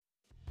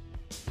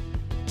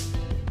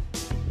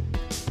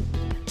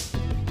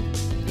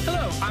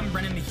I'm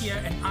Brennan Mejia,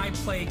 and I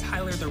play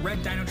Tyler, the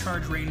Red Dino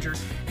Charge Ranger,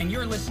 and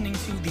you're listening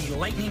to the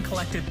Lightning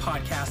Collective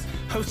podcast,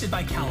 hosted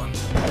by Callum.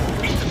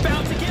 It's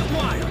about to get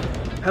wild!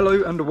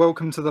 Hello and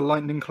welcome to the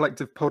Lightning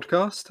Collective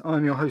podcast.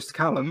 I'm your host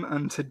Callum,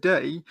 and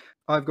today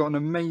I've got an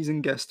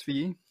amazing guest for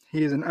you.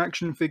 He is an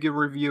action figure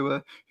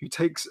reviewer who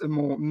takes a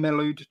more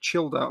mellowed,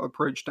 chilled out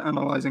approach to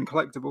analysing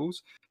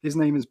collectibles. His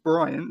name is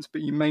Bryant,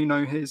 but you may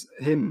know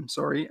him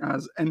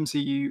as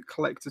MCU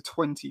Collector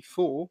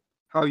 24.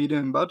 How are you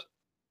doing, bud?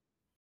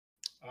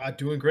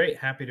 Doing great.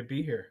 Happy to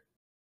be here.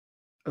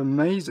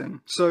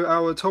 Amazing. So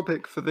our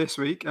topic for this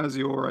week, as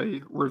you're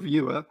a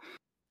reviewer,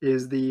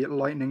 is the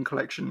Lightning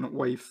Collection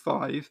Wave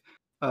 5,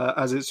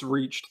 as it's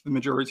reached the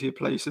majority of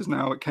places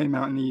now. It came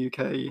out in the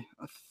UK,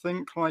 I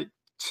think, like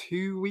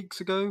 2 weeks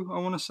ago, I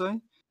want to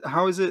say.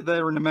 How is it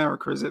there in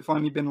America? Has it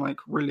finally been, like,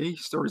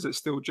 released, or is it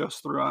still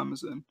just through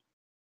Amazon?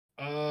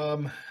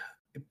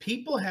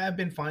 People have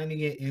been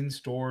finding it in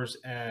stores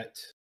at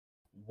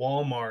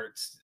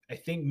Walmarts, I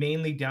think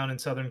mainly down in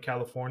Southern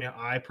California.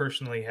 I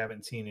personally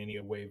haven't seen any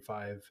of Wave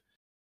 5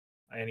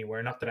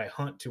 anywhere, not that I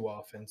hunt too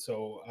often.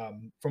 So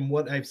from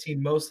what I've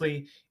seen,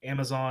 mostly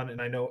Amazon,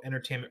 and I know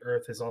Entertainment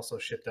Earth has also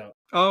shipped out.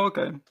 Oh,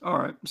 okay. All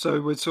right.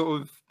 So we're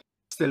sort of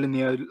still in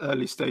the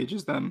early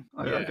stages then,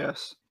 I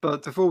guess.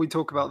 But before we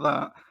talk about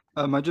that,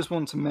 I just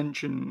want to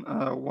mention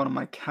one of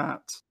my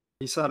cats.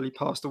 He sadly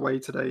passed away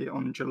today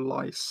on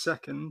July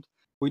 2nd.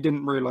 We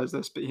didn't realise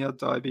this, but he had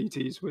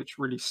diabetes, which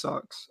really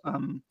sucks.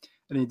 And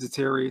he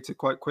deteriorated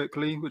quite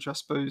quickly, which I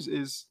suppose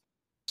is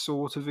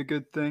sort of a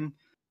good thing.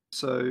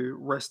 So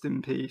rest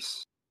in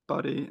peace,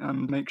 buddy,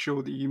 and make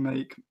sure that you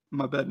make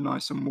my bed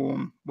nice and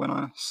warm when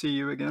I see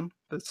you again.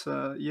 But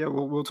yeah,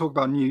 we'll talk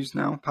about news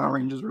now, Power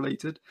Rangers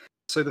related.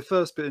 So the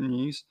first bit of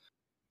news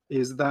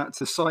is that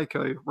the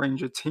Psycho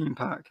Ranger Team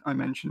Pack I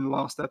mentioned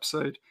last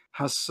episode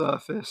has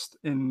surfaced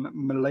in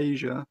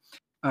Malaysia.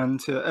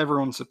 And to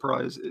everyone's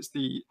surprise, it's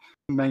the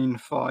main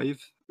 5,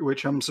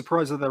 which I'm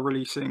surprised that they're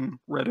releasing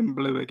red and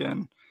blue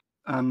again.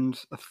 And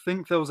I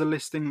think there was a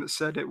listing that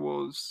said it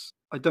was,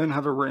 I don't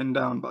have it written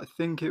down, but I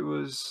think it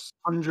was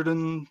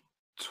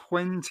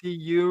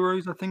 120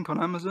 euros, I think,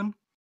 on Amazon.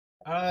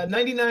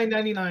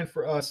 $99.99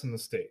 for us in the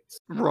States.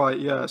 Right,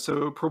 yeah. So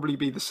it'll probably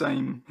be the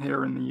same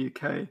here in the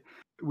UK.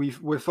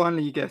 We're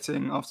finally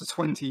getting, after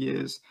 20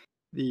 years,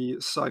 the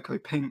Psycho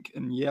Pink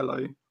and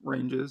Yellow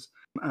Rangers,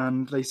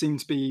 and they seem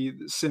to be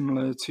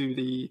similar to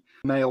the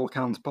male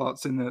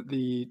counterparts in that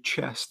the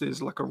chest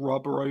is like a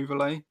rubber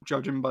overlay,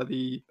 judging by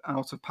the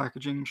outer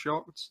packaging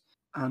shots,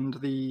 and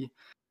the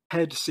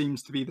head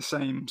seems to be the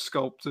same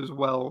sculpt as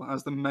well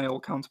as the male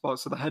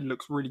counterparts, so the head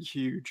looks really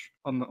huge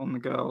on the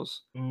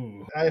girls.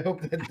 Ooh, I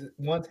hope that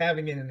once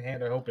having it in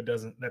hand, I hope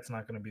that's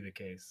not going to be the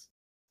case.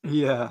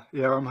 Yeah,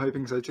 I'm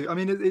hoping so too. I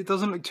mean, it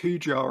doesn't look too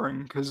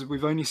jarring because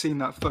we've only seen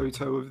that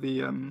photo of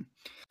the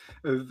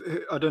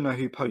I don't know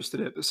who posted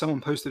it, but someone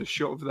posted a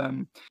shot of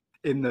them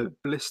in the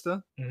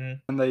blister,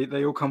 and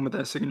they all come with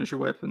their signature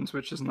weapons,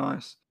 which is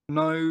nice.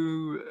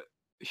 No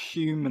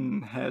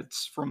human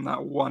heads from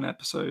that one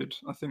episode.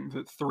 I think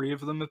that 3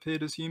 of them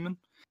appeared as human.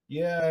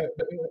 Yeah,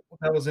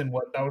 that was in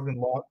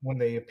when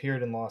they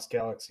appeared in Lost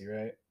Galaxy,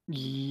 right?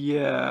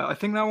 Yeah, I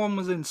think that one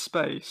was in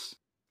space.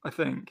 I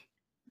think.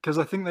 Because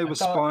I think they were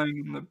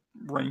spying on the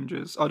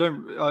Rangers.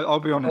 I'll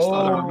be honest,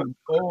 I don't remember.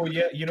 Oh,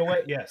 yeah, you know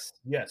what? Yes,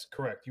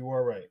 correct. You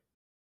are right.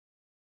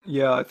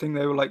 Yeah, I think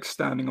they were like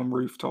standing on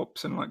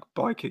rooftops in like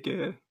biker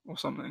gear or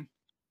something,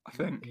 I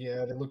think.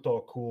 Yeah, they looked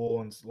all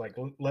cool and like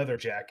leather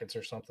jackets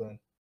or something.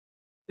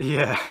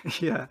 Yeah.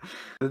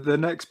 The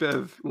next bit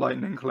of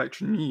Lightning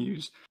Collection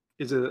news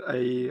is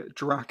a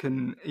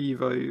Draken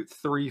Evo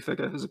 3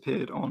 figure has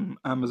appeared on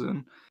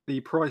Amazon.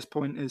 The price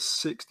point is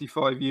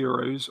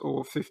 €65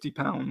 or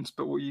 £50,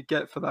 but what you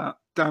get for that,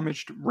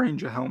 damaged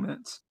Ranger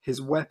helmets,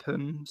 his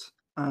weapons,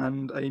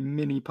 and a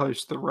mini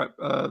post that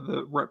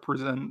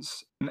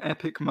represents an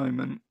epic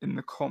moment in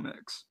the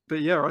comics.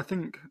 But yeah, I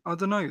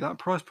don't know, that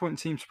price point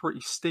seems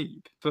pretty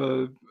steep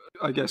for,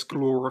 I guess,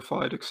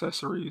 glorified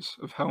accessories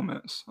of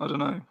helmets. I don't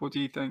know. What do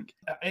you think?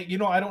 I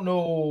don't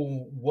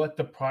know what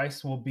the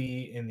price will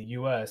be in the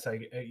US. I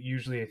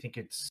think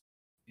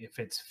if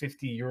it's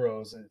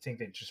 €50, I think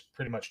they just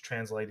pretty much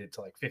translate it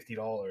to like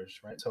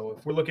 $50, right? So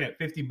if we're looking at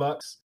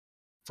 $50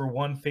 for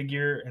one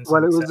figure, and it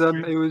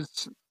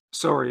was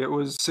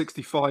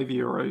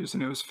 €65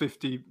 and it was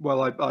 50.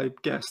 Well, I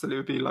guess that it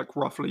would be like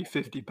roughly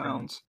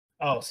 £50.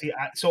 Oh, see,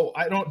 I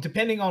don't.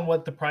 Depending on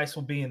what the price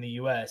will be in the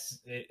US,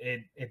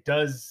 it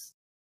does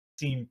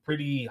seem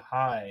pretty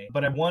high.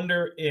 But I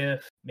wonder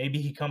if maybe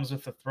he comes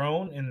with a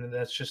throne, and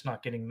that's just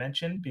not getting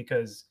mentioned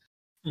because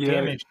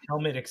damaged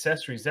helmet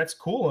accessories. That's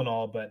cool and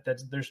all, but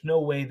there's no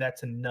way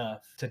that's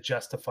enough to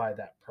justify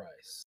that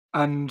price.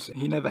 And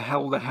he never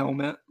held a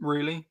helmet,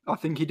 really. I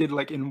think he did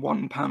like in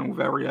one panel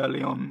very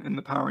early on in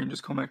the Power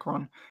Rangers comic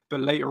run. But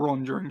later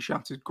on during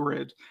Shattered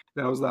Grid,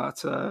 there was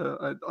that,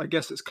 I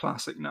guess it's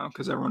classic now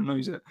because everyone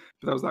knows it,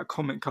 but there was that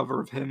comic cover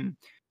of him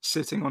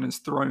sitting on his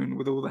throne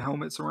with all the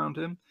helmets around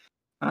him.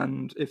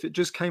 And if it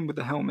just came with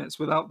the helmets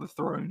without the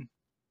throne,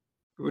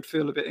 it would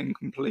feel a bit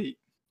incomplete.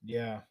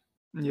 Yeah.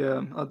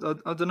 Yeah, I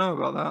don't know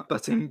about that.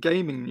 But in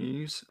gaming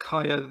news,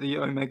 Kaya the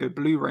Omega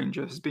Blue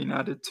Ranger has been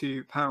added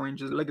to Power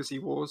Rangers Legacy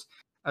Wars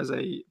as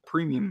a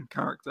premium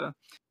character.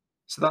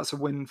 So that's a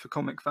win for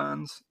comic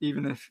fans,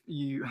 even if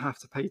you have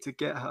to pay to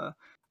get her.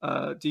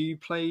 Do you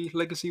play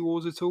Legacy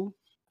Wars at all?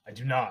 I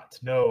do not.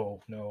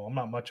 No, no, I'm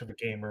not much of a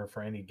gamer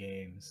for any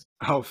games.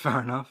 Oh, fair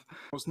enough.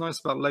 What's nice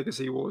about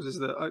Legacy Wars is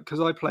that because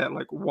I play it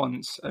like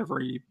once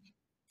every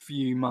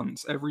few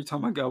months, every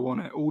time I go on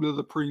it, all of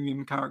the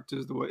premium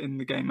characters that were in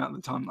the game at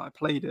the time that I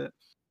played it,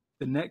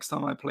 the next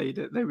time I played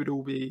it, they would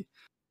all be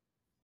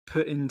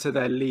put into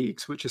their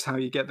leagues, which is how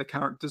you get the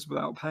characters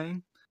without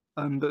paying.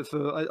 But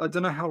for I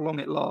don't know how long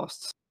it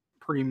lasts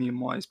premium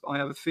wise, but I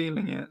have a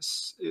feeling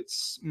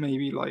it's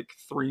maybe like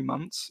 3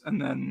 months,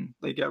 and then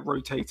they get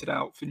rotated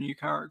out for new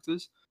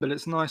characters. But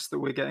it's nice that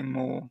we're getting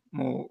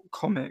more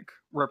comic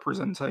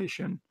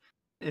representation.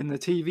 In the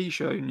TV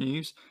show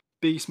news,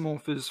 Beast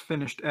Morphers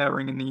finished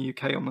airing in the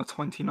UK on the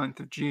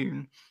 29th of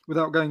June.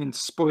 Without going into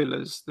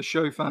spoilers, the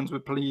show fans were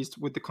pleased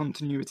with the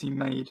continuity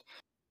made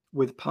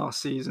with past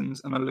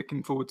seasons and are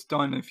looking forward to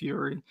Dino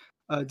Fury.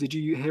 Did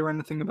you hear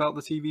anything about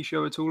the TV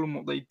show at all and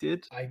what they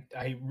did?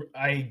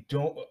 I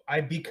don't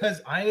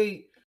because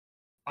I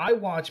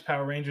watched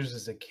Power Rangers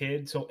as a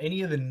kid, so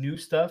any of the new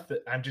stuff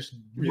that I'm just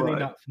really Right.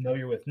 not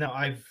familiar with. Now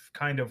I've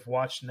kind of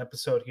watched an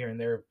episode here and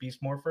there of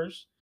Beast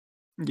Morphers.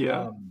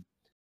 Yeah.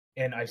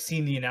 And I've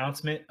seen the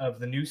announcement of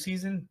the new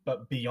season,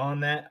 but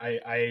beyond that,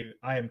 I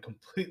am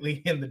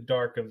completely in the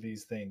dark of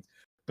these things.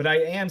 But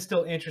I am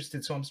still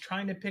interested, so I'm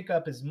trying to pick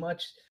up as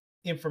much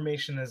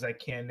information as I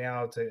can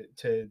now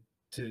to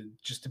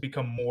just to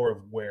become more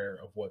aware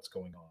of what's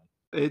going on.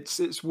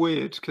 It's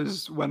weird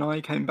because when I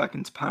came back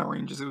into Power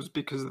Rangers, it was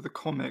because of the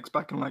comics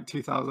back in like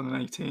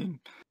 2018,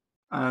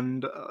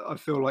 and I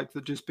feel like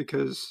that just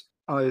because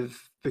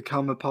I've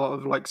become a part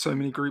of like so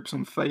many groups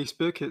on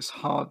Facebook, it's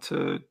hard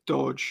to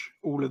dodge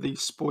all of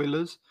these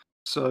spoilers.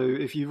 So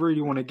if you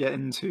really want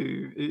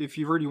to if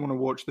you really want to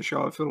watch the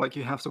show, I feel like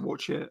you have to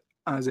watch it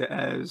as it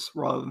airs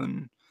rather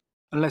than,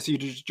 unless you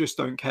just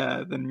don't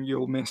care, then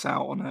you'll miss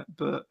out on it.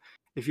 But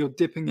if you're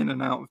dipping in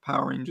and out of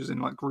Power Rangers in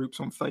like groups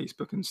on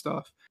Facebook and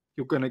stuff,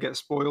 you're gonna get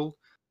spoiled.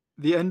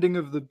 The ending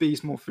of the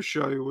Beast Morpher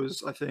show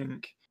was, I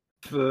think,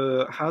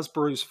 for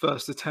Hasbro's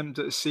first attempt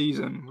at a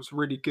season, was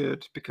really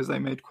good because they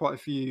made quite a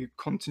few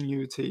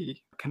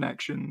continuity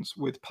connections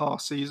with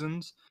past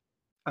seasons,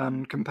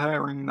 and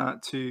comparing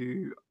that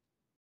to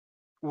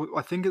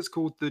I think it's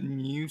called the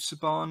new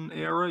Saban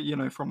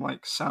era, from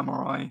like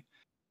Samurai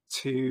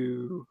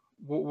to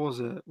what was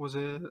it? Was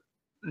it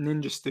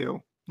Ninja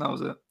Steel? That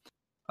was it.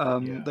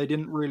 Yeah. They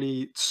didn't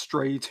really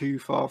stray too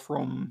far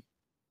from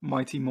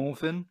Mighty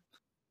Morphin,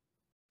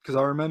 because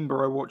I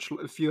remember I watched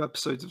a few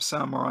episodes of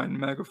Samurai and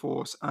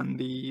Megaforce, and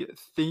the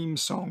theme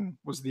song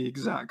was the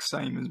exact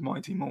same as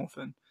Mighty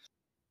Morphin.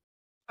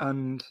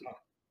 And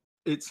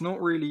it's not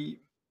really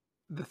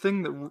the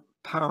thing that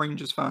Power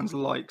Rangers fans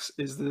likes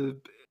is the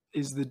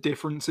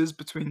differences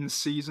between the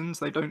seasons.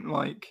 They don't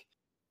like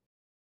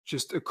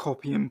just a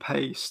copy and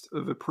paste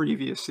of a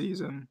previous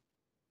season.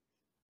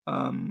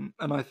 And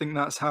I think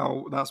that's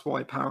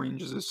why Power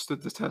Rangers has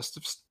stood the test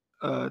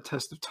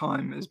of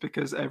time, is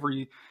because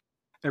every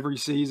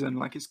season,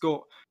 like it's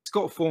got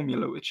a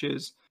formula, which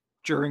is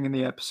during in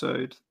the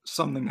episode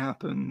something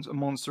happens, a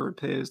monster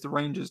appears, the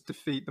Rangers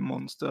defeat the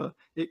monster,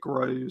 it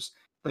grows,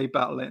 they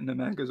battle it in a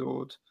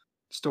Megazord,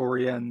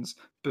 story ends.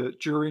 But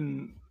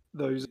during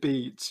those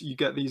beats, you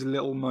get these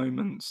little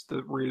moments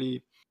that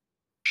really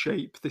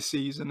shape the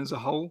season as a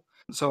whole.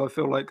 So I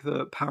feel like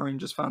the Power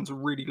Rangers fans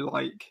really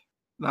like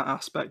that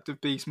aspect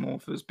of Beast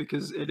Morphers,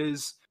 because it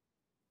is,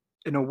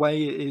 in a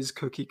way, it is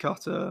cookie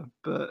cutter,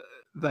 but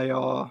they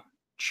are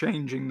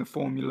changing the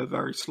formula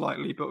very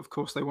slightly. But of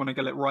course, they want to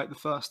get it right the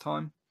first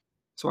time.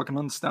 So I can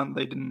understand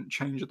they didn't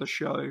change the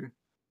show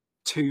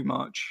too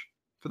much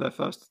for their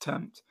first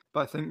attempt. But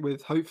I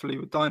think hopefully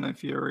with Dino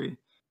Fury,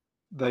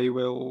 they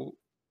will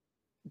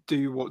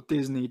do what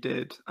Disney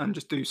did and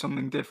just do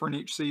something different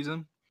each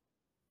season,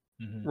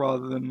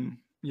 rather than,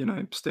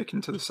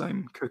 sticking to the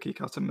same cookie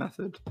cutter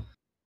method.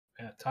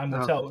 Yeah, time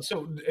will tell.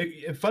 So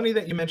funny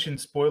that you mentioned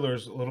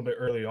spoilers a little bit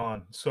early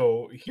on.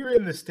 So here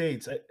in the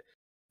States,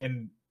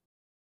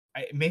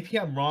 maybe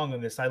I'm wrong on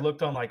this. I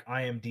looked on like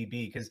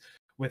IMDb because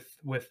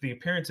with the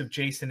appearance of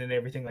Jason and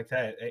everything like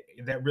that,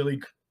 that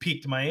really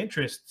piqued my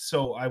interest.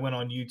 So I went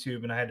on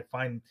YouTube and I had to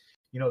find,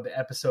 the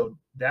episode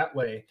that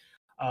way.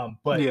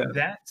 But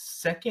that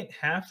second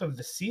half of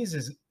the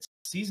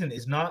season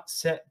is not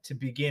set to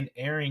begin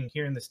airing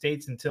here in the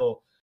States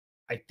until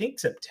I think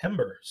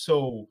September.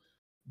 So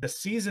the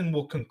season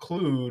will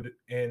conclude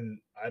in,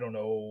 I don't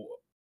know,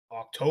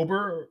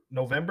 October,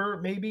 November,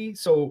 maybe.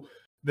 So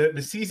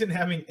the season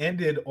having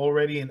ended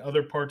already in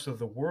other parts of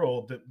the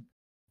world,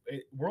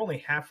 we're only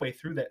halfway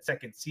through that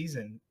second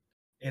season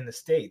in the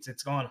States.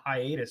 It's on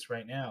hiatus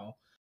right now.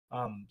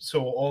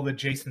 So all the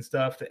Jason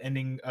stuff, the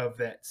ending of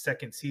that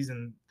second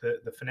season,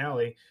 the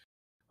finale,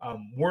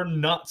 we're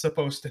not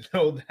supposed to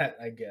know that,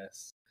 I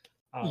guess.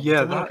 It's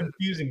a little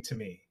confusing to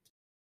me.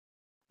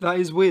 That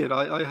is weird.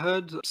 I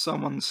heard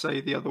someone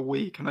say the other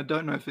week, and I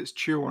don't know if it's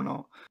true or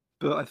not,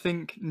 but I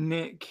think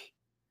Nick,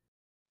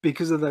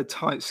 because of their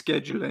tight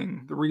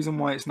scheduling, the reason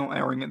why it's not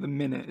airing at the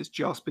minute is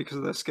just because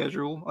of their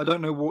schedule. I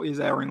don't know what is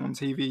airing on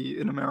TV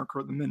in America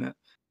at the minute,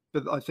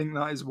 but I think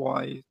that is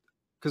why,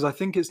 because I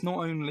think it's not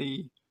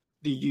only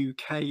the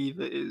UK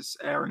that is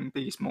airing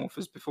Beast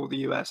Morphers before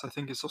the US, I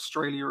think it's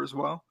Australia as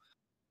well.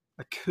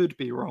 I could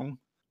be wrong.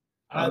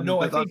 No,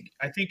 But that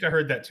I think I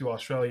heard that too.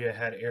 Australia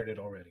had aired it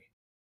already.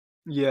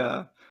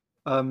 Yeah,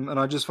 and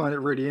I just find it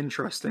really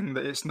interesting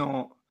that it's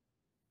not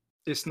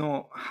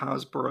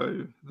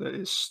Hasbro that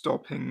is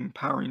stopping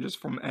Power Rangers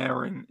from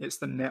airing. It's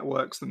the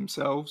networks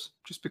themselves,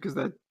 just because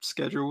their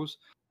schedules.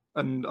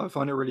 And I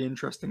find it really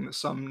interesting that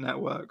some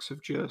networks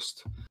have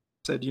just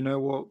said, you know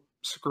what,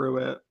 screw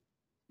it,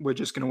 we're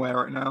just going to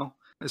air it now.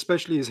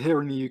 Especially as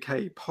here in the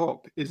UK,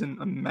 Pop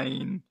isn't a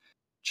main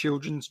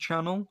children's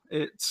channel.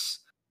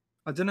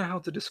 I don't know how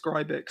to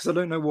describe it because I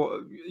don't know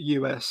what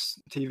US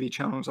TV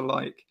channels are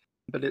like,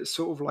 but it's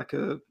sort of like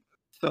a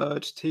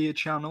third tier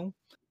channel,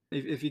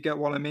 if you get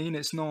what I mean.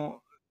 It's not,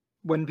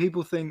 when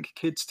people think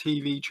kids'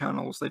 TV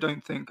channels, they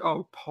don't think,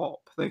 oh, Pop.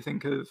 They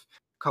think of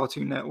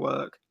Cartoon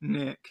Network,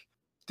 Nick,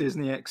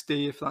 Disney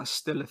XD, if that's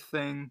still a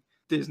thing,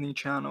 Disney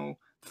Channel.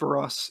 For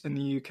us in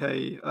the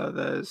UK,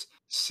 there's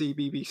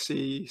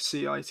CBBC,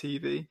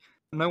 CITV.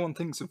 No one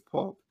thinks of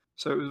Pop.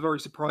 So it was very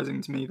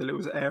surprising to me that it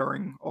was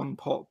airing on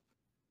Pop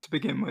to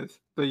begin with.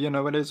 But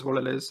it is what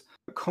it is.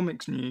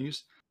 Comics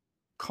news.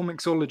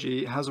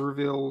 Comixology has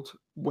revealed,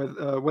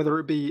 whether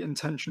it be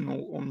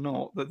intentional or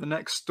not, that the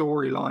next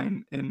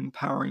storyline in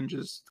Power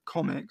Rangers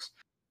comics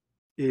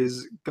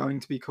is going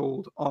to be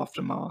called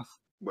Aftermath.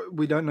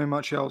 We don't know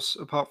much else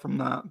apart from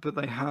that, but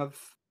they have.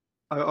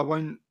 I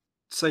won't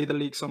say the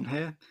leaks on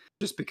here,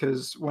 just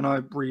because when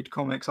I read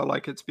comics, I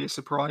like it to be a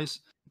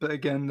surprise. But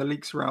again, the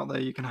leaks are out there,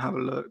 you can have a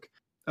look.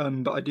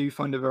 But I do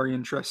find it very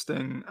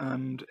interesting,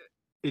 and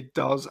it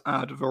does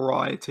add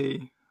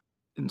variety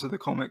into the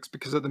comics,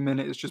 because at the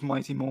minute it's just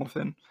Mighty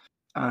Morphin,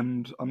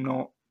 and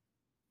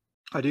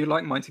I do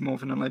like Mighty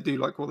Morphin and I do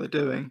like what they're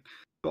doing,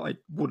 but I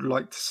would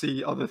like to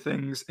see other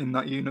things in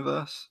that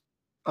universe.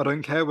 I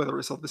don't care whether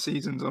it's other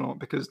seasons or not,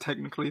 because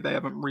technically they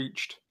haven't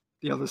reached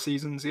the other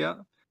seasons yet.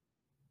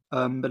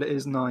 But it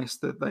is nice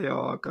that they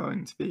are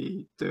going to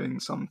be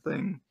doing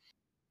something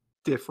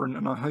different,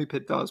 and I hope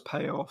it does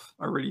pay off.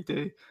 I really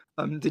do.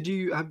 Did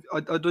you have?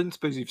 I don't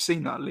suppose you've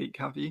seen that leak,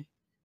 have you?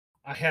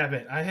 I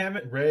haven't. I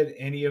haven't read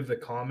any of the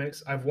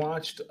comics. I've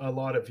watched a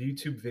lot of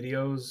YouTube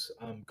videos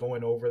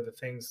going over the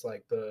things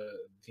like the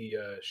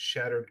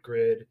Shattered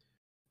Grid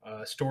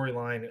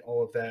storyline and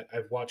all of that.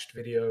 I've watched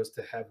videos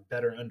to have a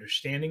better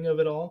understanding of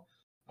it all.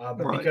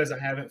 But Right. because I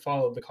haven't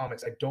followed the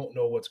comics, I don't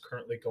know what's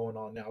currently going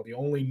on now. The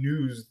only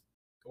news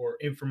or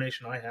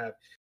information I have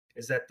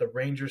is that the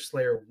Ranger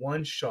Slayer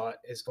one shot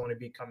is going to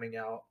be coming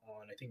out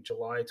on, I think,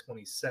 July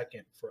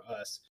 22nd for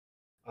us,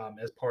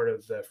 as part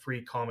of the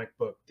Free Comic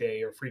Book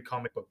Day or Free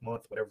Comic Book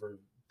Month, whatever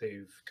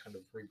they've kind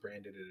of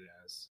rebranded it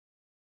as.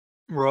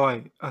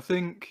 Right.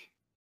 Right.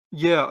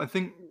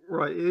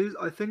 It is.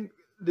 I think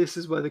this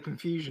is where the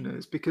confusion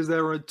is, because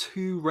there are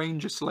two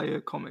Ranger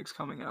Slayer comics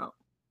coming out.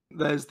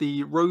 There's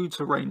the Road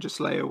to Ranger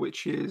Slayer,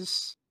 which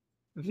is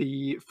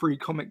the Free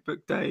Comic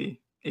Book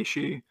Day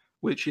issue,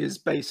 which is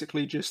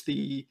basically just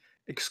the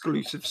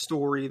exclusive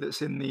story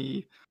that's in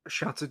the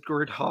Shattered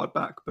Grid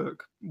hardback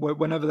book.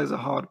 Whenever there's a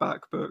hardback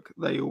book,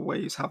 they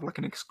always have like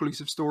an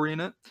exclusive story in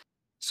it.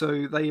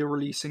 So they are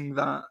releasing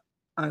that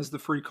as the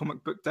Free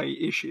Comic Book Day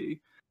issue.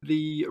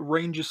 The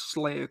Ranger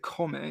Slayer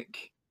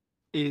comic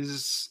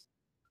is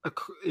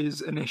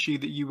an issue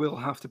that you will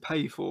have to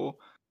pay for,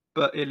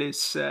 but it is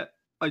set.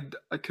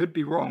 I could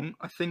be wrong.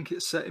 I think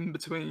it's set in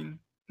between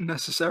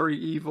Necessary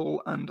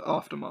Evil and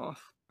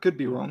Aftermath. Could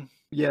be wrong.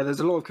 Yeah, there's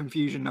a lot of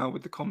confusion now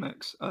with the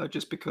comics,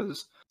 just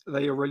because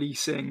they are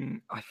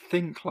releasing, I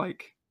think,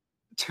 like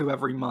 2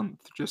 every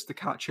month just to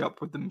catch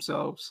up with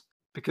themselves.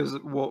 Because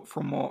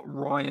from what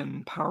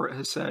Ryan Parrott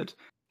has said,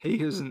 he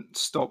hasn't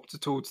stopped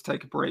at all to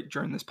take a break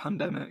during this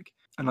pandemic,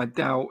 and I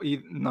doubt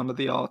none of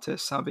the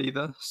artists have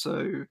either.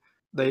 So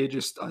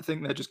I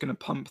think they're just going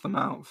to pump them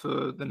out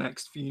for the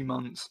next few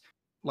months,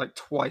 like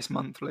twice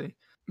monthly.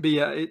 But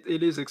yeah,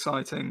 it is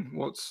exciting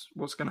what's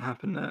going to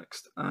happen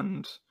next,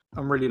 and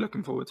I'm really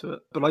looking forward to it.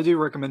 But I do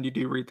recommend you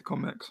do read the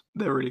comics.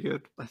 They're really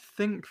good. I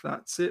think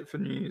that's it for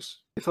news.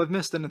 If I've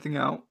missed anything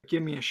out,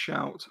 give me a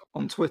shout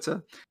on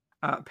Twitter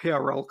at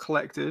PRL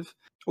Collective,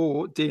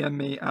 or DM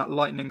me at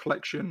Lightning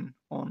Collection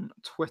on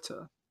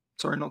Twitter.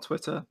 Sorry, not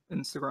Twitter,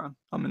 Instagram.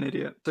 I'm an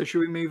idiot. So should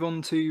we move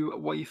on to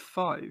Wave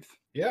 5?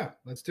 Yeah,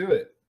 let's do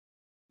it.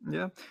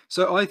 Yeah.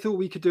 So I thought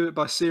we could do it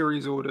by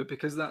series order,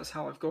 because that's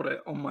how I've got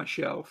it on my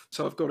shelf.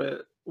 So I've got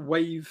it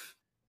wave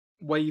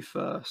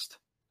first,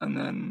 and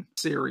then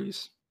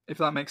series, if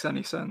that makes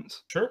any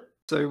sense. Sure.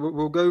 So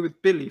we'll go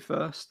with Billy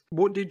first.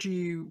 What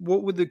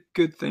were the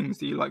good things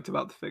that you liked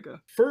about the figure?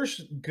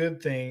 First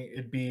good thing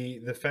would be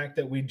the fact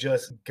that we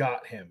just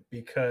got him,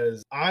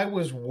 because I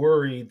was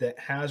worried that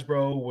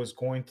Hasbro was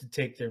going to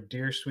take their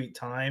dear sweet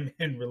time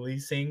in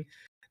releasing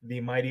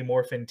the Mighty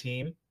Morphin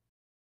team.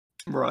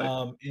 Right.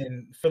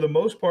 And for the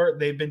most part,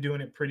 they've been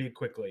doing it pretty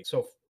quickly.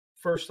 So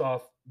first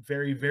off,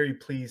 very, very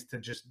pleased to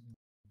just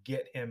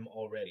get him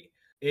already.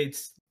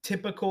 It's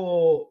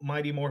typical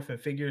Mighty Morphin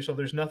figure, so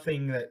there's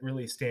nothing that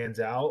really stands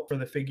out for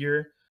the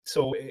figure.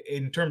 So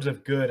in terms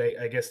of good,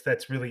 I guess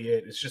that's really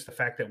it. It's just the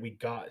fact that we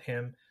got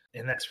him,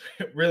 and that's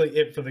really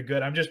it for the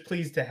good. I'm just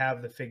pleased to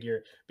have the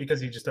figure because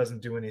he just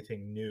doesn't do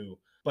anything new.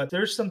 But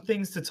there's some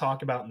things to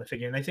talk about in the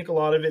figure, and I think a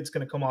lot of it's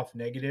going to come off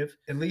negative,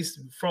 at least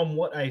from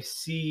what I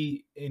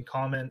see in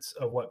comments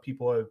of what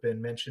people have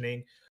been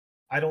mentioning.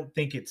 I don't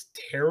think it's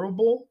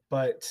terrible,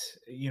 but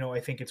I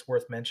think it's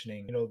worth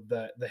mentioning.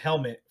 The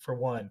helmet, for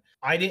one.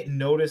 I didn't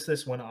notice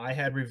this when I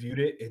had reviewed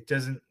it. It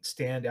doesn't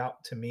stand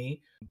out to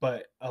me,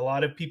 but a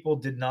lot of people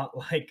did not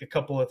like a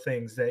couple of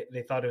things.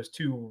 They thought it was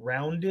too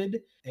rounded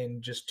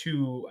and just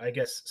too, I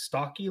guess,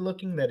 stocky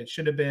looking, that it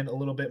should have been a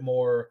little bit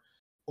more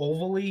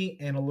ovally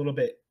and a little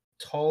bit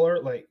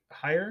taller, like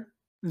higher.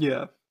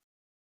 Yeah.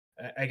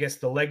 I guess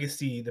the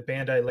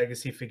Bandai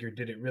Legacy figure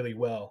did it really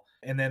well.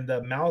 And then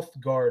the mouth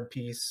guard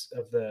piece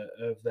of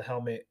the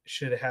helmet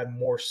should have had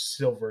more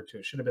silver to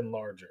it, should have been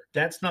larger.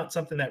 That's not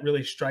something that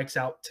really strikes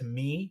out to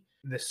me.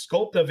 The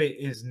sculpt of it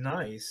is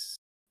nice,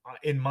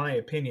 in my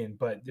opinion,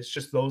 but it's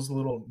just those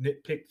little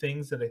nitpick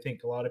things that I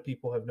think a lot of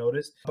people have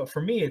noticed. But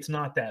for me, it's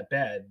not that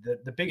bad.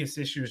 The biggest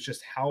issue is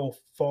just how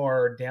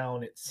far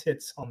down it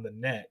sits on the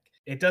neck.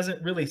 It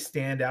doesn't really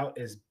stand out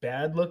as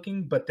bad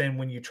looking, but then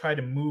when you try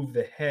to move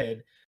the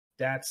head,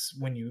 that's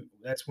when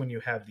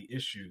you have the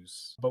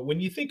issues. But when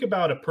you think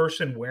about a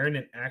person wearing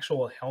an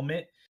actual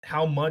helmet,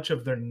 how much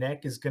of their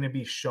neck is going to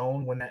be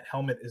shown when that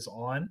helmet is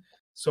on?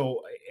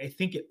 So I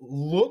think it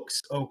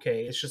looks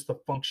okay. It's just the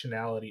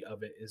functionality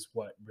of it is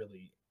what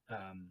really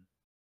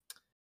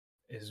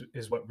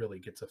is what really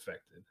gets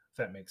affected, if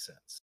that makes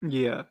sense.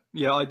 Yeah,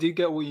 I do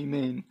get what you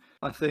mean.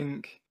 I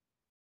think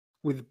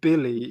with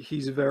Billy,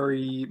 he's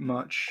very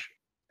much,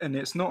 and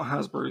it's not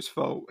Hasbro's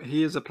fault.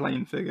 He is a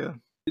plain figure.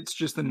 It's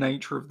just the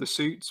nature of the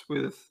suits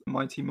with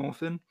Mighty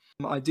Morphin.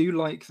 I do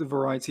like the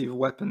variety of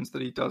weapons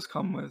that he does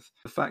come with.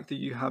 The fact that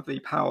you have the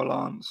Power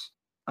Lance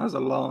as a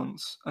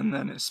lance, and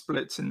then it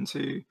splits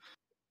into,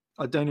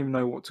 I don't even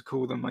know what to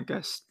call them, I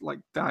guess, like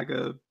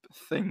dagger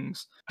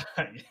things.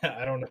 Yeah,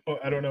 I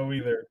don't know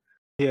either.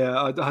 Yeah,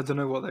 I don't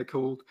know what they're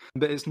called.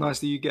 But it's nice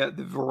that you get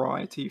the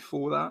variety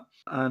for that.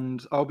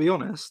 And I'll be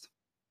honest,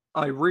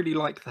 I really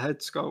like the head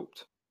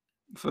sculpt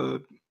for,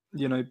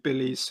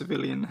 Billy's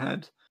civilian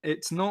head.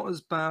 It's not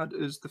as bad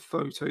as the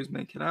photos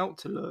make it out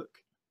to look.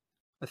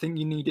 I think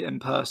you need it in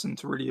person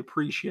to really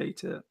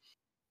appreciate it.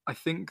 I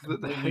think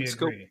that the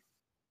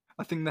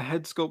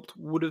head sculpt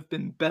would have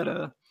been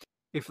better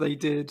if they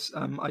did.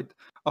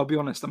 I'll be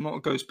honest, I'm not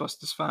a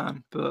Ghostbusters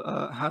fan, but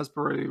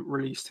Hasbro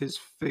released his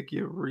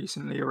figure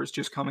recently, or it's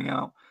just coming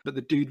out. But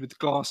the dude with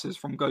glasses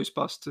from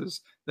Ghostbusters,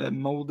 they're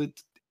molded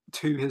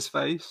to his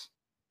face.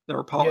 They're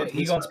a part of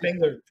his Egon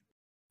Spengler.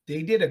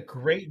 They did a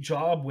great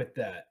job with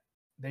that.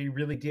 They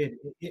really did.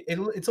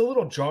 It's a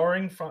little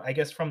jarring from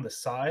the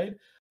side,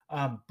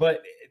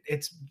 but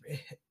it's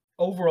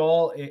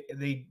overall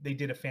they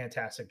did a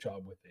fantastic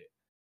job with it.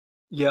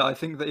 Yeah, I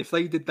think that if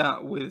they did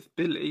that with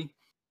Billy,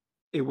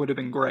 it would have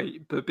been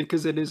great. But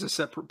because it is a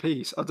separate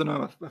piece, I don't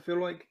know. I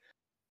feel like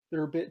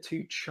they're a bit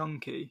too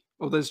chunky,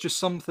 or there's just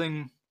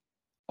something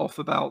off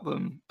about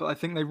them. But I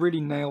think they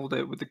really nailed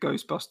it with the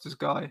Ghostbusters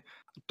guy.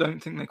 I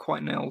don't think they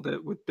quite nailed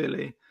it with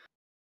Billy.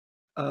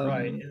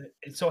 Right.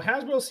 So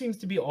Hasbro seems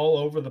to be all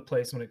over the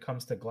place when it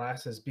comes to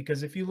glasses,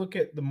 because if you look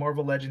at the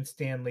Marvel Legends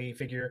Stan Lee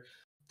figure,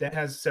 that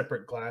has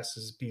separate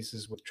glasses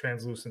pieces with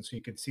translucent so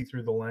you could see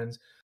through the lens.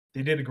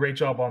 They did a great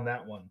job on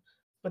that one.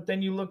 But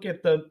then you look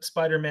at the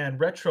Spider-Man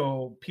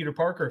retro Peter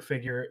Parker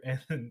figure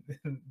and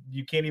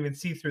you can't even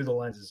see through the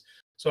lenses.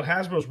 So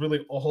Hasbro's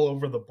really all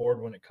over the board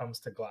when it comes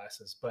to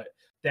glasses. But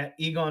that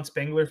Egon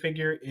Spengler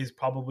figure is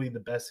probably the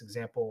best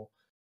example,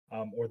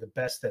 or the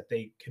best that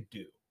they could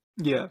do.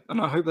 Yeah, and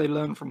I hope they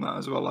learn from that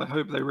as well. I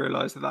hope they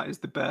realize that is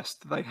the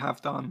best they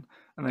have done,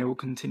 and they will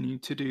continue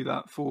to do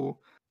that for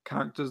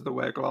characters that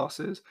wear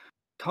glasses.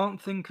 Can't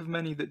think of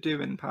many that do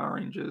in Power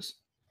Rangers.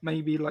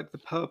 Maybe like the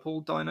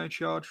purple Dino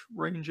Charge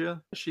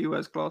Ranger. She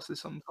wears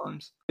glasses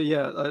sometimes. But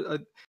yeah,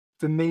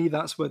 for me,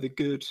 that's where the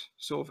good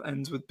sort of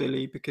ends with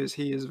Billy, because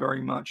he is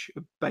very much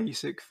a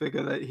basic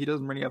figure that he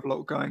doesn't really have a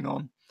lot going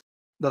on.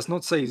 That's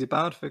not to say he's a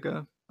bad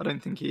figure. I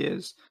don't think he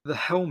is. The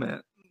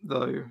helmet,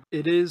 though,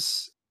 it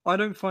is... I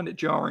don't find it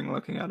jarring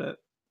looking at it.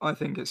 I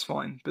think it's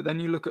fine. But then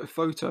you look at a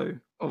photo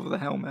of the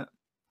helmet,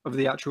 of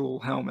the actual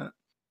helmet,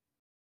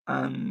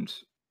 and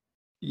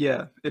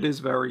yeah, it is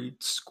very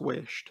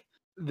squished.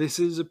 This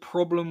is a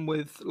problem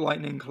with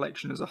Lightning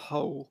Collection as a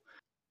whole,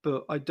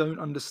 but I don't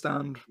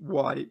understand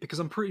why, because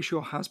I'm pretty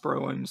sure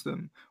Hasbro owns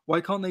them.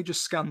 Why can't they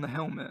just scan the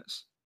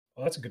helmets?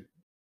 Well, that's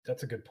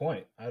a good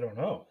point. I don't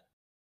know.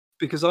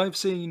 Because I've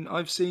seen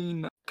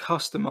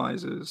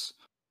customizers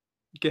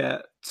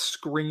get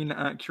screen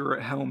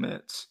accurate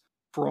helmets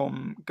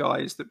from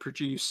guys that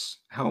produce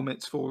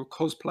helmets for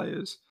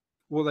cosplayers,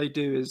 what they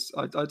do is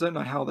I don't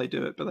know how they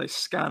do it, but they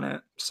scan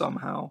it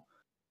somehow,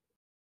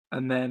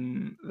 and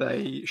then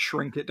they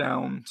shrink it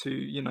down to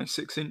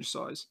 6-inch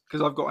size.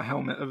 Because I've got a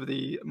helmet of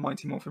the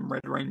Mighty Morphin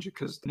Red Ranger,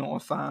 because not a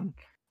fan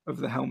of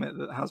the helmet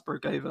that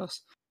Hasbro gave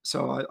us,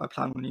 so I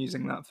plan on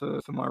using that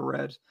for my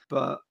red.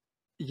 But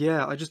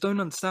yeah, I just don't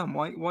understand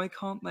why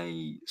can't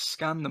they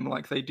scan them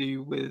like they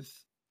do with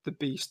the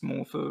Beast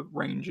Morpher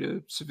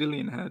Ranger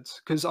civilian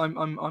heads? Because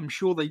I'm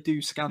sure they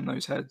do scan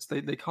those heads.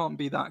 They can't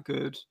be that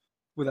good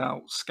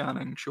without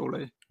scanning,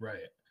 surely.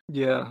 Right.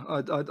 Yeah,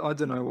 I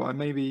don't know why.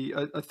 Maybe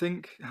I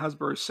think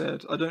Hasbro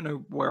said, I don't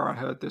know where I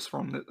heard this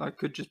from, that I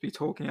could just be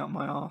talking out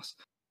my ass,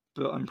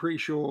 but I'm pretty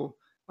sure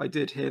I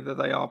did hear that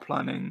they are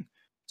planning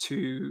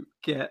to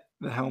get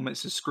the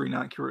helmets as screen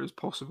accurate as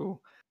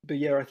possible. But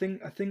yeah, I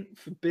think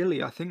for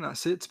Billy, I think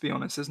that's it, to be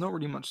honest. There's not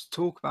really much to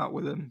talk about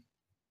with him,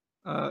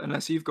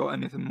 unless you've got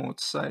anything more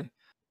to say.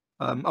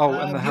 And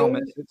the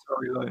helmet, it's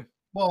very low.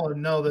 Well,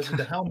 no,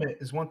 the helmet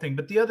is one thing,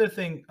 but the other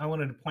thing I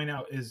wanted to point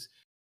out is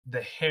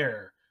the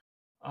hair.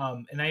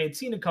 And I had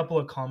seen a couple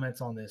of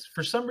comments on this.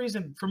 For some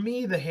reason, for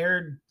me, the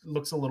hair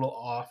looks a little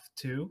off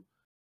too.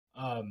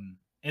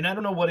 And I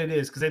don't know what it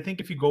is, because I think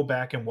if you go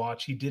back and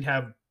watch, he did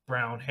have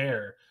brown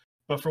hair.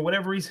 But for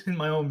whatever reason, in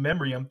my own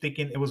memory, I'm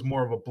thinking it was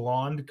more of a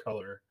blonde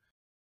color.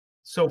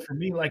 So for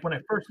me, like when I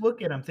first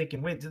look at it, I'm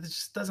thinking, wait, this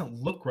just doesn't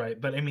look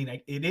right. But I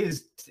mean, it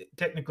is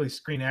technically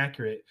screen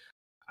accurate.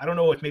 I don't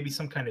know if maybe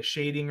some kind of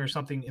shading or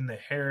something in the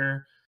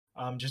hair,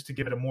 just to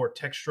give it a more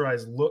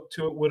texturized look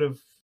to it, would have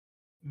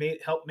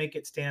help make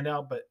it stand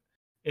out, but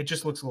it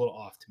just looks a little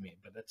off to me.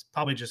 But that's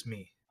probably just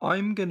me.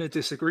 I'm gonna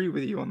disagree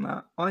with you on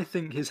that. I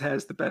think his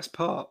hair's the best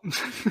part.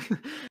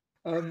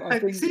 I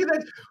think... see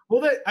that.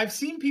 Well, I've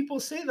seen people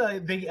say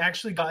that they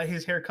actually got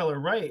his hair color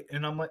right,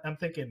 and I'm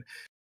thinking,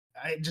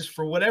 I just,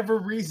 for whatever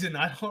reason,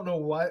 I don't know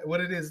what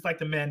it is. It's like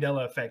the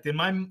Mandela effect. In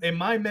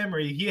my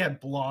memory, he had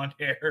blonde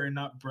hair and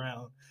not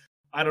brown.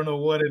 I don't know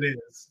what it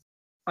is.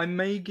 I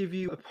may give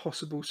you a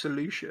possible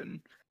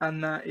solution,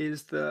 and that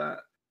is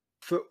that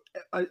for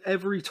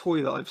every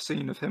toy that I've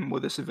seen of him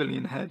with a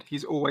civilian head,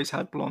 he's always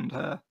had blonde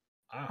hair.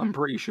 I'm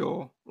pretty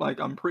sure.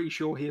 I'm pretty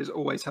sure he has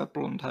always had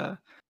blonde hair.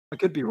 I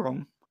could be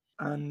wrong.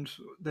 And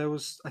there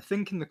was, I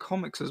think in the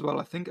comics as well,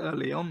 I think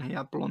early on he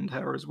had blonde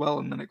hair as well,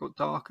 and then it got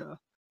darker.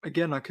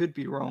 Again, I could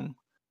be wrong.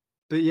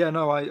 But yeah,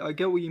 no, I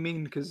get what you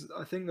mean, because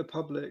I think the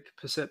public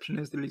perception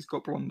is that he's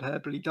got blonde hair,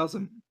 but he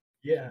doesn't.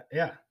 Yeah.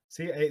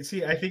 See,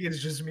 I think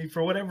it's just me.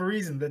 For whatever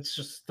reason, that's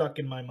just stuck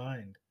in my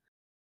mind.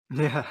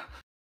 Yeah.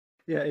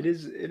 Yeah, it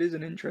is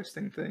an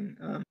interesting thing.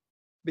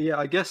 But yeah,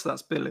 I guess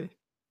that's Billy.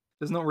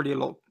 There's not really a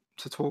lot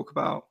to talk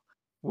about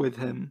with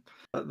him.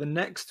 The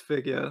next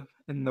figure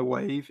in the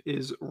wave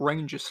is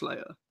Ranger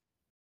Slayer.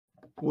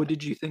 What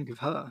did you think of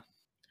her?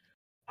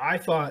 I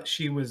thought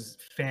she was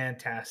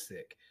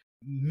fantastic.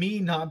 Me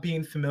not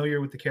being familiar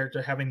with the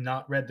character, having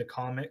not read the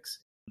comics,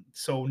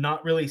 so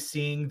not really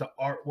seeing the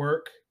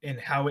artwork and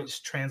how it's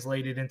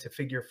translated into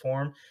figure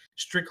form,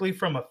 strictly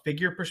from a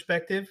figure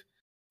perspective,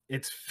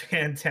 it's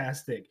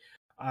fantastic.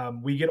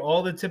 We get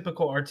all the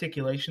typical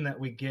articulation that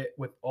we get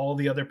with all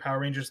the other Power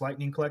Rangers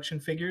Lightning Collection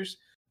figures,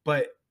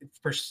 but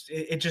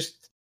it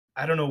just,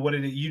 I don't know what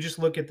it is. You just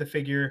look at the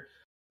figure,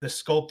 the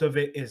sculpt of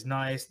it is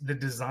nice, the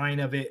design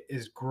of it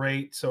is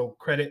great. So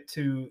credit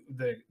to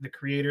the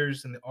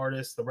creators and the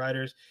artists, the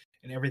writers,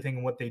 and everything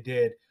and what they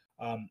did.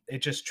 It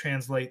just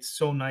translates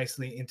so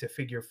nicely into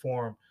figure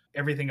form.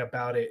 Everything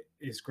about it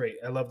is great.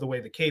 I love the way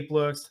the cape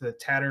looks, the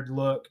tattered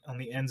look on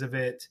the ends of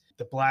it,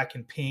 the black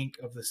and pink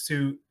of the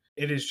suit.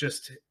 It is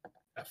just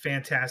a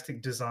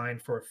fantastic design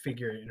for a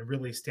figure, and it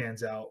really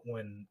stands out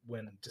when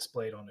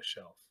displayed on a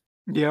shelf.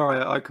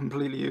 Yeah, I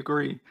completely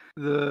agree.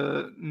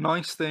 The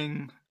nice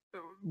thing,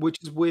 which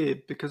is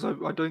weird because I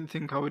don't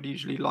think I would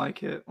usually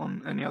like it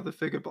on any other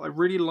figure, but I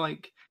really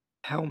like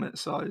helmet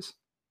size.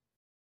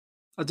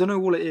 I don't know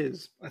what it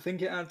is. I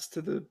think it adds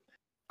to the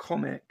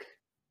comic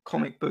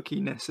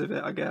bookiness of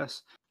it, I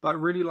guess. But I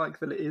really like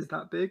that it is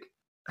that big.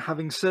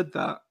 Having said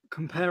that,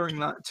 comparing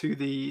that to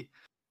the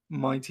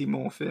Mighty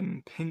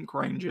Morphin Pink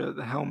Ranger,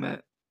 the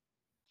helmet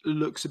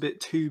looks a bit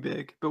too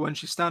big. But when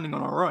she's standing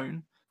on her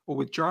own, or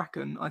with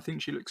Draken, I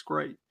think she looks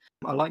great.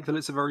 I like that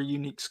it's a very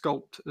unique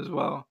sculpt as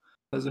well.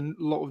 There's a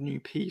lot of new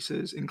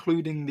pieces,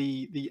 including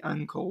the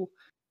ankle.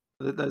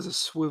 There's a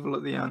swivel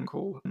at the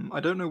ankle.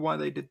 I don't know why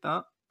they did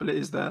that, but it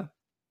is there.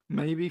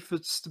 Maybe for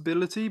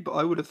stability, but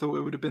I would have thought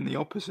it would have been the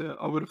opposite.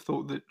 I would have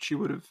thought that she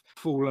would have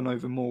fallen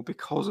over more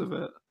because of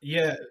it.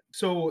 Yeah,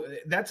 so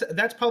that's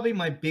probably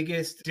my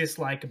biggest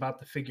dislike about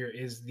the figure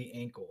is the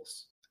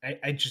ankles.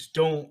 I just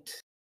don't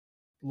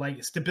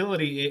like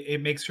stability.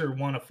 It makes her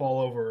want to fall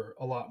over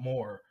a lot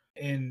more.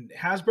 And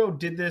Hasbro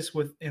did this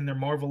in their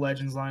Marvel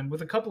Legends line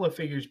with a couple of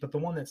figures, but the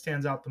one that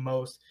stands out the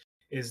most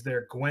is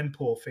their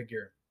Gwenpool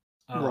figure.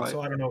 Right.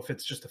 So I don't know if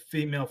it's just a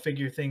female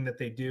figure thing that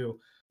they do.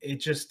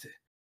 It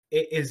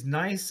is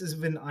nice as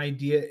of an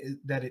idea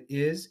that it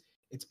is.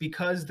 It's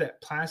because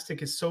that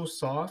plastic is so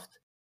soft.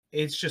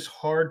 It's just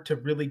hard to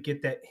really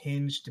get that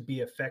hinge to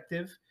be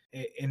effective.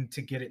 and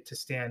to get it to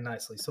stand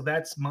nicely. So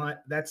that's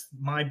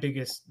my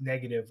biggest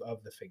negative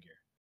of the figure.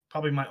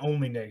 Probably my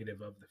only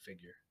negative of the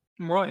figure.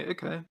 Right,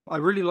 okay. I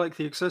really like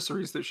the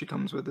accessories that she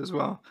comes with as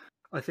well.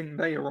 I think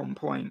they are on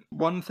point.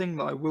 One thing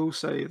that I will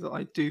say that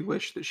I do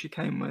wish that she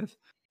came with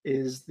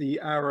is the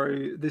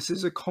arrow. This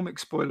is a comic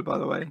spoiler, by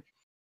the way.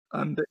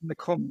 But in the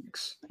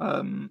comics,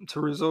 to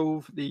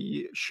resolve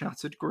the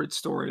Shattered Grid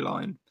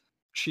storyline,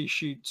 she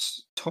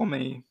shoots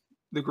Tommy,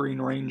 the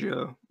Green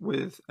Ranger,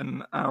 with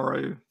an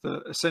arrow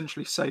that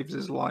essentially saves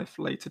his life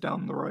later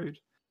down the road.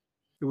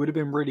 It would have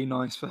been really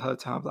nice for her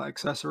to have that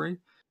accessory.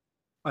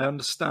 I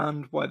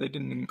understand why they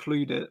didn't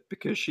include it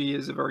because she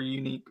is a very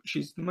unique.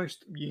 She's the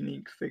most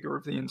unique figure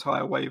of the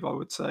entire wave, I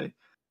would say.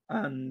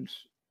 And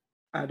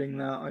adding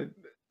that,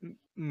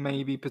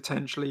 maybe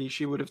potentially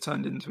she would have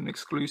turned into an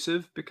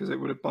exclusive because it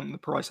would have bumped the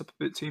price up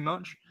a bit too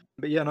much.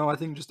 But yeah, no, I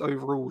think just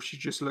overall she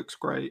just looks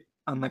great.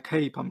 And the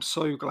cape, I'm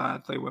so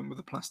glad they went with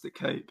a plastic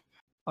cape.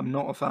 I'm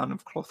not a fan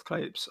of cloth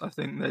capes. I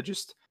think they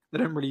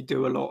don't really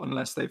do a lot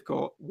unless they've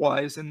got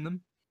wires in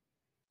them.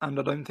 And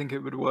I don't think it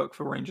would work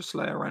for Ranger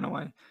Slayer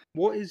anyway.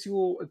 What is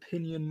your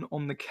opinion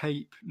on the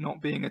cape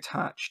not being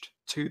attached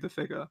to the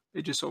figure?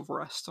 It just sort of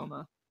rests on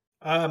her.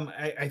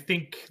 I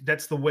think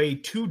that's the way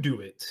to do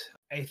it.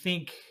 I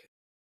think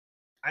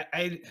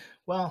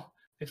well,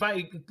 if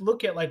I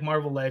look at like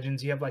Marvel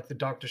Legends, you have like the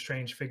Doctor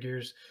Strange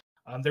figures.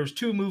 There was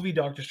 2 movie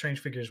Doctor Strange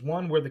figures.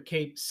 One where the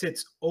cape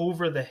sits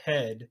over the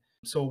head,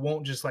 so it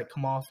won't just like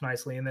come off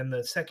nicely. And then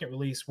the second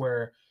release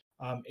where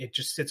it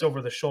just sits over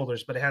the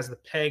shoulders, but it has the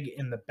peg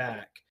in the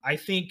back. I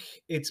think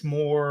it's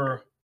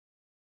more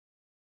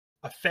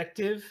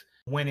effective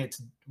when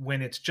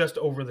it's just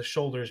over the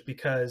shoulders,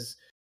 because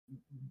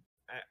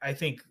I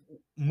think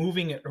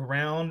moving it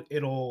around,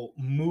 it'll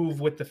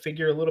move with the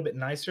figure a little bit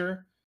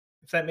nicer,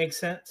 if that makes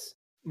sense.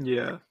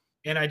 Yeah.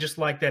 And I just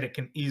like that it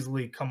can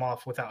easily come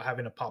off without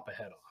having to pop a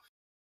head off.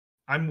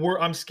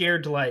 I'm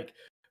scared to like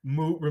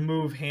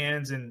remove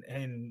hands and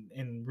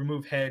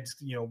remove heads,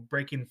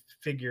 breaking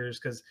figures,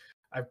 because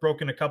I've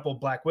broken a couple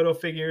Black Widow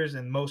figures,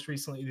 and most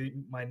recently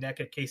my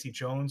NECA Casey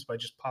Jones by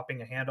just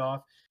popping a hand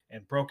off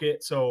and broke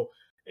it. So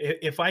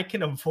if I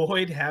can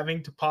avoid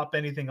having to pop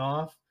anything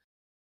off,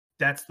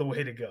 that's the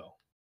way to go.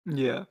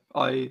 Yeah,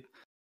 I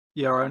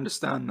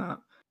understand that.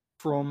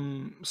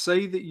 From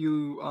say that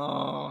you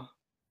are,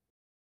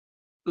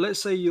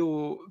 let's say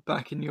you're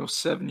back in your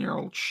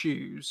 7-year-old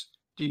shoes,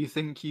 do you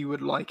think you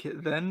would like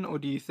it then, or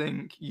do you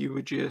think you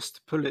would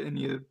just pull it in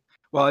your?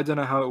 Well, I don't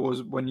know how it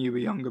was when you were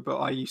younger, but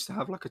I used to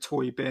have like a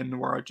toy bin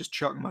where I just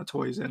chuck my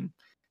toys in,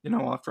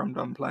 after I'm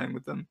done playing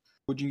with them.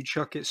 Would you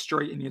chuck it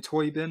straight in your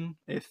toy bin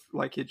if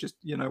like it just,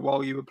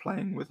 while you were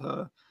playing with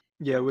her?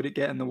 Yeah, would it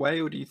get in the way,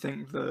 or do you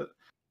think that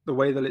the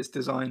way that it's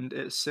designed,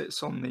 it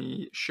sits on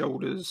the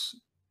shoulders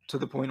to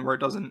the point where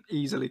it doesn't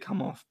easily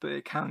come off, but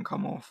it can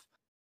come off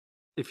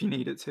if you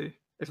need it to,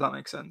 if that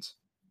makes sense?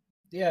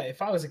 Yeah,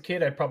 if I was a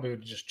kid, I probably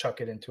would just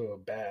chuck it into a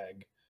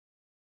bag.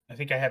 I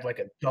think I had like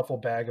a duffel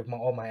bag of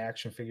all my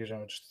action figures, and I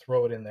would just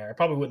throw it in there. I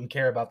probably wouldn't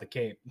care about the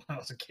cape when I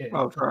was a kid.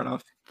 Oh, fair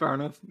enough. Fair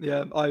enough.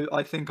 Yeah,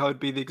 I think I would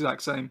be the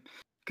exact same.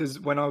 Because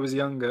when I was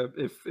younger,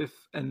 if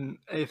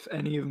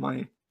any of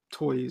my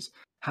toys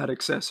had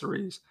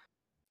accessories,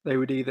 they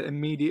would either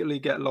immediately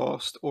get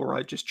lost or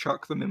I'd just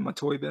chuck them in my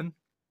toy bin.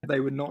 They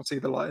would not see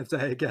the light of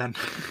day again.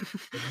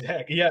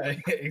 Exactly. Yeah,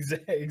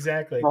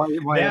 exactly.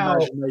 My Now,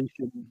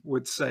 imagination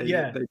would say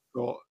yeah, they've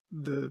got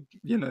the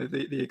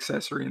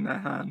accessory in their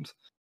hand.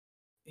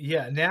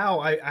 yeah. Now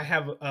I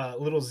have a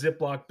little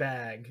Ziploc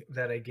bag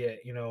that I get,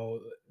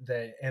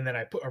 and then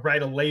I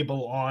write a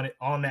label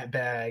on that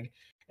bag,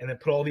 and then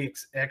put all the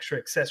extra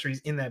accessories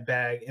in that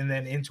bag, and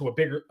then into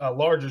a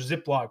larger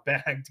Ziploc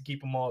bag to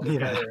keep them all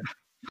together.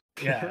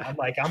 Yeah,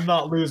 I'm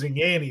not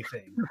losing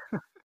anything.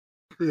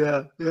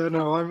 Yeah,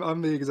 no,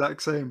 I'm the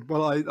exact same.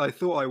 Well, I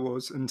thought I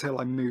was until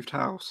I moved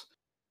house,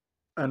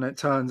 and it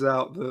turns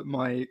out that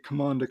my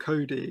Commander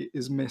Cody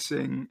is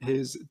missing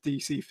his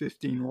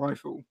DC-15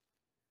 rifle.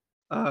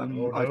 Oh I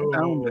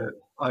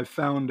no.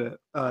 found it.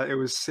 It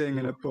was sitting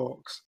in a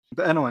box.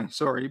 But anyway,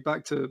 sorry.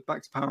 Back to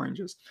Power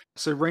Rangers.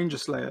 So Ranger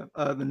Slayer.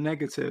 The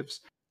negatives.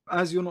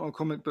 As you're not a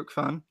comic book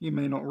fan, you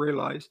may not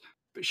realize,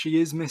 but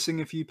she is missing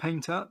a few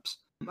paint apps.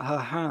 Her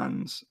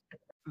hands,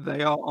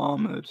 they are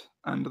armored,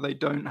 and they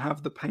don't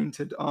have the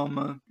painted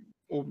armor,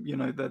 or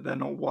they're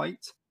not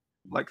white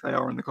like they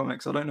are in the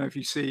comics. I don't know if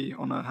you see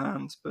on her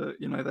hands, but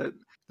the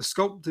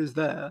sculpt is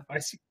there. I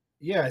see.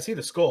 Yeah, I see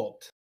the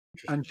sculpt.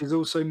 And she's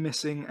also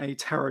missing a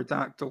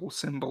pterodactyl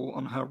symbol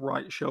on her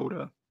right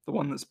shoulder, the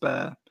one that's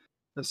bare.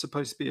 There's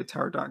supposed to be a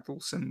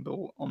pterodactyl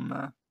symbol on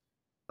there.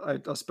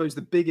 I suppose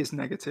the biggest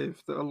negative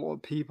that a lot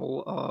of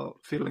people are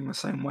feeling the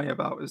same way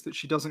about is that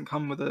she doesn't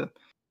come with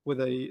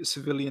a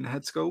civilian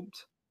head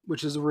sculpt,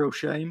 which is a real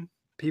shame.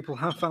 People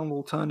have found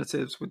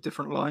alternatives with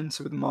different lines.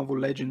 So with Marvel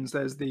Legends,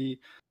 there's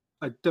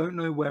I don't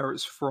know where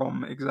it's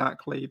from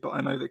exactly, but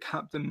I know that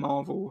Captain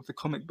Marvel, the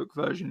comic book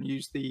version,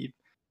 used the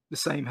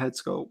same head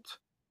sculpt.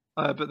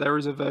 But there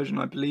is a version,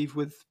 I believe,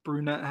 with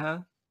brunette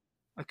hair.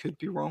 I could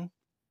be wrong.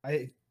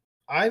 I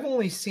I've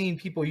only seen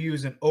people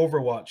use an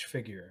Overwatch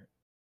figure,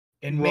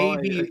 and Right.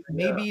 Okay, yeah.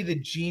 maybe the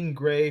Jean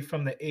Grey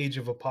from the Age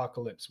of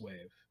Apocalypse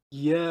wave.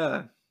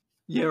 Yeah.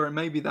 Yeah, it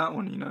may be that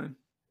one, you know.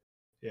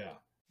 Yeah.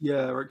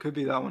 Yeah, or it could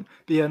be that one.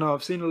 But yeah, no,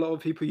 I've seen a lot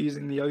of people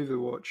using the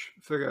Overwatch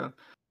figure.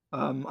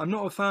 I'm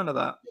not a fan of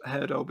that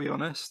head, I'll be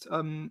honest.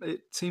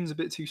 It seems a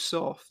bit too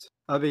soft.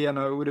 But yeah,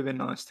 no, it would have been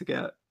nice to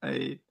get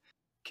a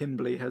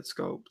Kimberly head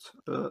sculpt,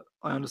 but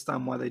I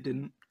understand why they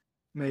didn't.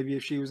 Maybe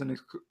if she was an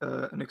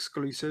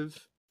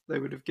exclusive, they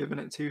would have given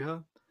it to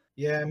her.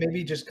 Yeah,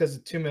 maybe just because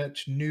of too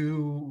much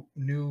new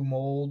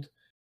mold.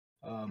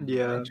 They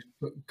Yeah,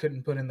 just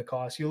couldn't put in the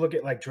cost. You look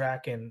at like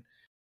Draken,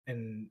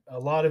 and a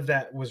lot of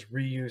that was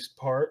reused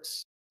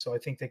parts. So I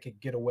think they could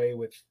get away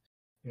with,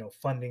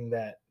 funding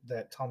that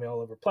Tommy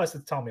Oliver. Plus,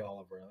 it's Tommy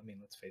Oliver. I mean,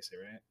 let's face it,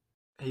 right?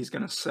 he's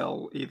gonna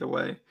sell either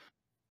way.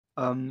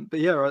 But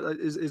yeah,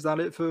 is that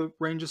it for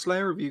Ranger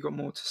Slayer? Or have you got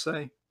more to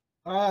say?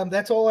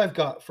 That's all I've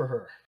got for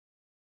her.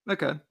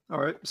 Okay, all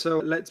right. So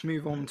let's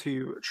move on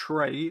to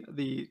Trey,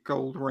 the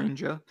Gold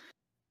Ranger.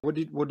 What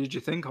did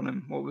you think on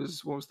him? What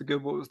was the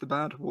good? What was the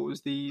bad? What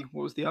was the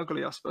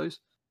ugly? I suppose.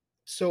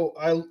 So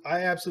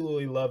I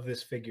absolutely love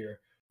this figure.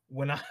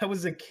 When I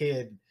was a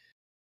kid,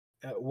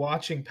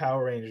 watching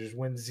Power Rangers,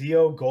 when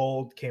Zeo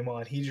Gold came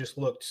on, he just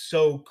looked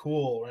so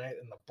cool, right?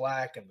 And the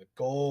black and the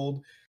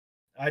gold.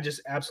 I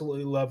just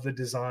absolutely love the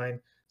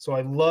design. So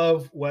I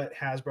love what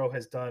Hasbro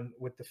has done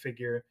with the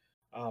figure.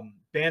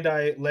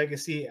 Bandai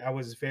Legacy, I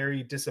was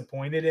very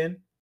disappointed in.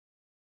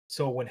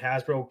 So when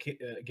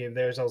Hasbro gave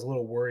theirs, I was a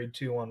little worried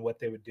too on what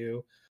they would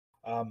do.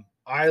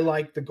 I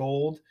like the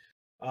gold.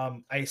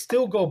 I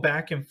still go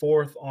back and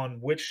forth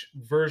on which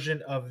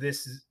version of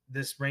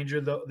this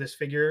Ranger, this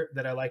figure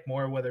that I like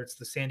more, whether it's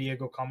the San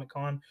Diego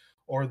Comic-Con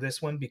or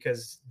this one,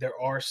 because there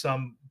are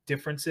some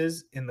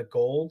differences in the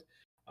gold.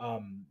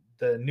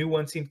 The new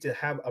one seems to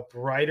have a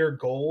brighter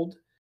gold,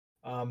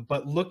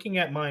 but looking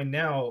at mine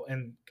now,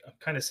 and I'm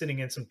kind of sitting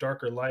in some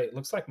darker light, it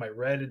looks like my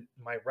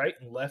right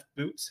and left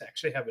boots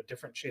actually have a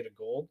different shade of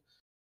gold.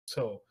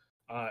 So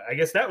I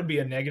guess that would be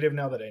a negative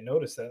now that I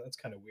noticed that. That's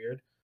kind of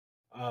weird.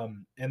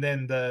 And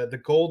then the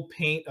gold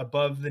paint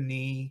above the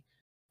knee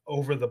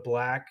over the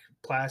black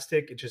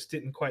plastic, it just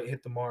didn't quite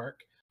hit the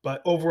mark.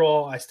 But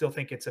overall, I still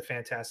think it's a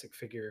fantastic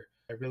figure.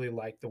 I really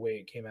like the way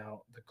it came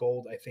out. The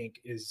gold, I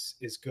think, is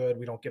good.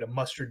 We don't get a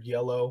mustard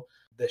yellow.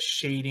 The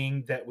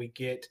shading that we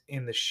get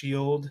in the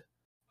shield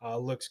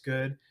looks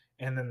good.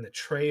 And then the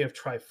Tray of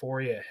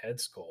Triforia head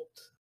sculpt,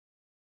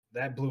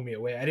 that blew me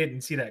away. I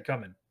didn't see that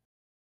coming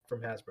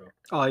from Hasbro.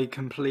 I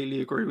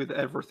completely agree with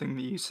everything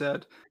that you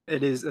said.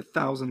 It is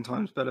 1,000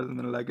 times better than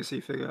the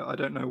Legacy figure. I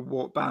don't know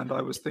what band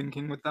I was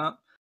thinking with that.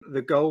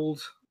 The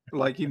gold,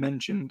 like you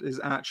mentioned, is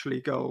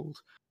actually gold,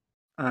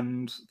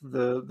 and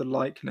the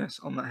likeness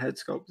on that head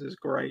sculpt is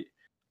great.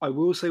 I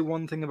will say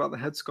one thing about the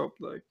head sculpt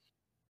though.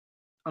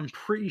 I'm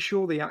pretty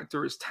sure the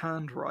actor is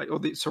tanned, right? Or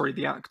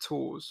the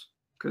actors,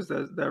 because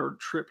they're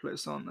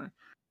triplets, aren't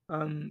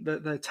they?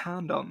 They're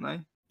tanned, aren't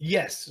they?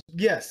 Yes.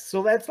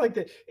 So that's like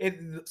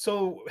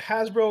so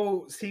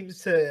Hasbro seems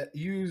to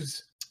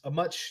use a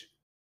much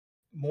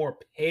more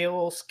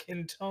pale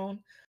skin tone,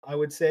 I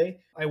would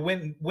say.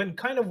 When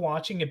kind of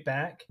watching it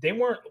back, they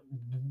weren't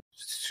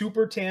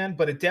super tan,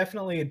 but it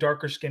definitely a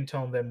darker skin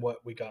tone than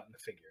what we got in the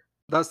figure.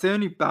 That's the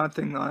only bad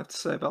thing that I have to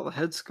say about the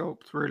head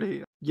sculpt,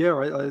 really.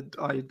 Yeah,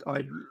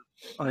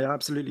 I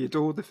absolutely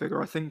adore the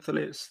figure. I think that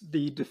it's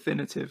the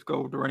definitive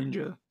Gold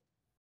Ranger,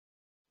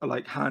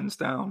 like hands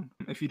down.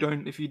 If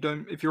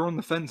you're on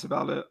the fence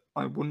about it,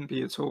 I wouldn't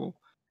be at all.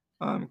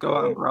 Go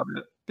out and grab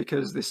it,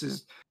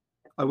 because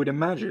I would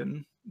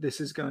imagine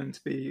this is going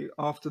to be,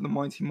 after the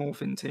Mighty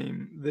Morphin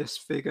team, this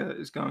figure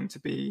is going to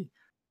be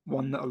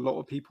one that a lot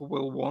of people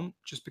will want,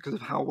 just because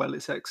of how well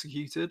it's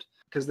executed.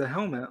 Because the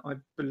helmet, I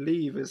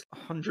believe, is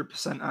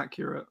 100%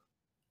 accurate.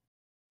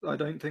 I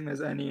don't think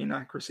there's any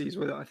inaccuracies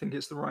with it. I think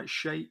it's the right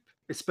shape,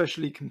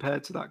 especially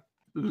compared to that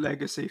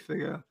Legacy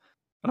figure.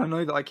 And I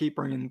know that I keep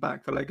bringing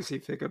back the Legacy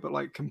figure, but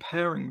like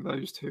comparing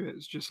those two,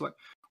 it's just like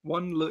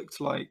one looked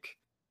like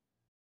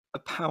a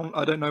pound.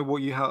 I don't know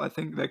what you have. I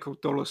think they're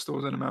called dollar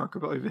stores in America,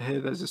 but over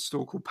here there's a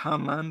store called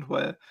Poundland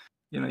where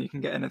you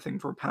can get anything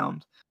for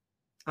 £1.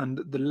 And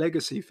the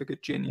Legacy figure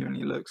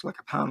genuinely looks like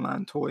a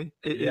Poundland toy.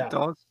 It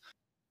does.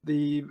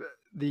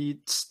 The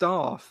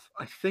staff,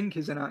 I think,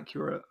 is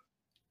inaccurate.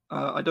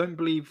 I don't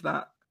believe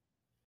that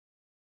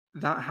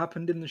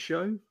happened in the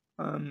show,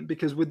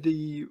 because with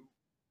the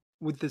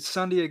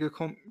San Diego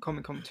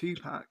Comic-Con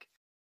 2-pack,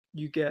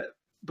 you get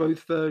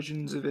both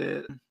versions of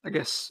it, I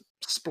guess,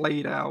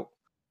 splayed out,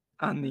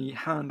 and the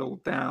handle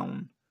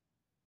down,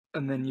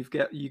 and then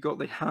you got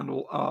the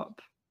handle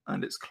up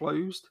and it's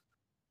closed.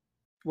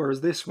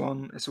 Whereas this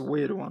one, it's a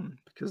weird one,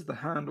 because the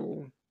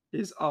handle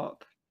is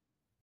up,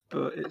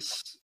 but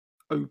it's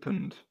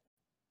opened.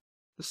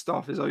 The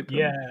staff is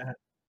open.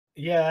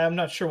 Yeah, I'm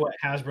not sure what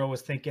Hasbro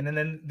was thinking. And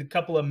then the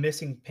couple of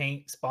missing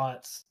paint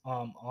spots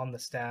on the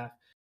staff.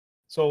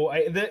 So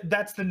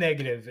that's the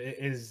negative,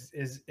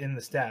 is in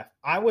the staff.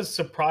 I was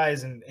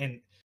surprised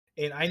and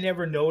And I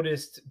never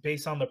noticed,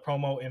 based on the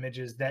promo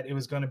images, that it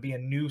was going to be a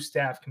new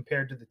staff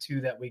compared to the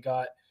two that we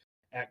got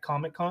at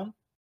Comic-Con.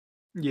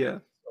 Yeah.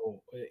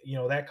 So,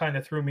 that kind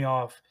of threw me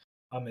off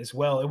as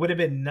well. It would have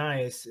been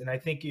nice, and I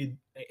think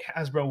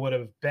Hasbro would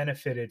have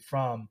benefited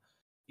from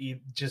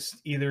just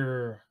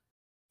either,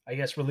 I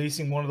guess,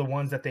 releasing one of the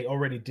ones that they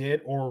already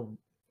did or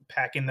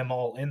packing them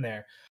all in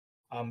there.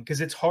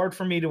 Because it's hard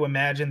for me to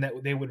imagine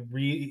that they would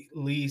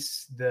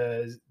release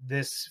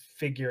this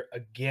figure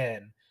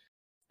again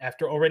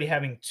after already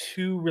having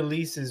 2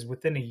 releases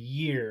within a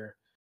year.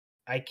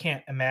 I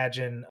can't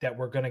imagine that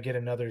we're going to get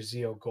another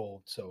Zeo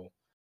Gold. So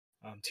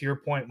to your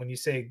point, when you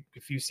say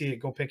if you see it,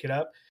 go pick it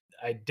up,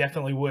 I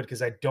definitely would,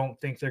 because I don't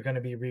think they're going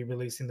to be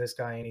re-releasing this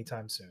guy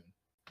anytime soon.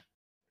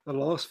 The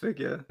last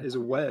figure is a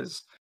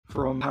Wez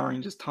from Power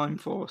Rangers Time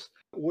Force.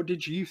 What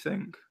did you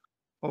think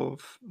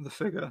of the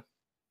figure?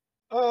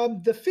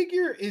 The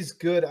figure is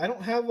good. I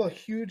don't have a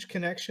huge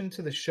connection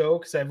to the show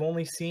because I've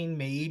only seen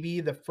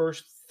maybe the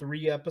first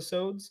 3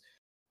 episodes.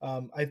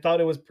 I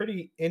thought it was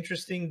pretty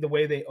interesting the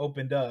way they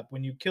opened up.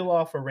 When you kill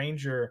off a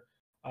ranger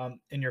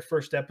in your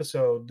first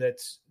episode,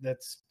 that's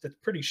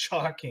pretty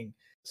shocking.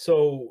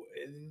 So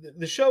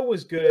the show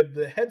was good.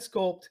 The head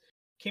sculpt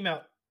came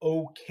out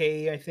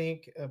okay, I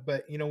think,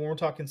 but when we're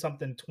talking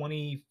something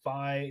 20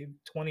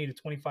 to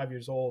 25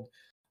 years old,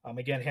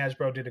 again,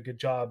 Hasbro did a good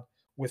job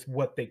with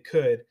what they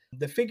could.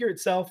 The figure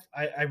itself,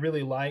 I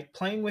really like.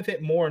 Playing with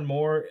it more and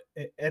more.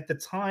 At the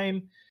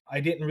time, I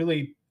didn't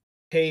really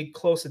pay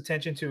close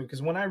attention to it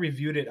because when I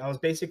reviewed it, I was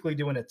basically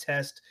doing a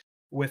test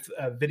with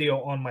a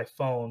video on my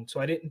phone.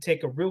 So I didn't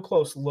take a real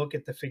close look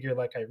at the figure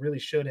like I really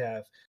should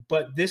have.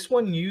 But this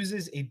one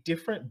uses a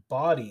different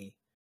body,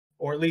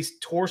 or at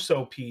least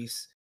torso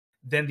piece,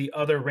 than the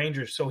other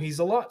Rangers. So he's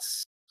a lot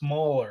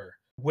smaller,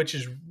 which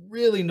is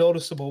really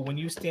noticeable when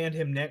you stand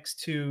him next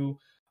to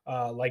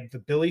like the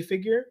Billy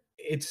figure.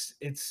 It's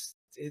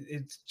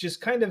just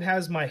kind of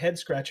has my head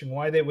scratching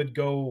why they would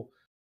go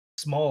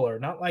smaller.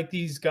 Not like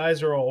these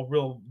guys are all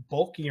real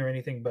bulky or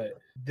anything, but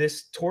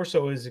this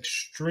torso is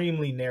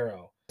extremely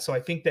narrow. So I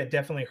think that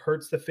definitely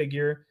hurts the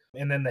figure.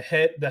 And then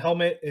the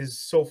helmet is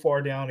so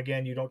far down.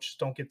 Again, you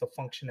don't get the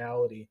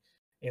functionality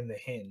in the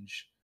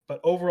hinge. But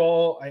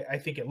overall, I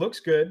think it looks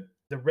good.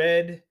 The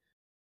red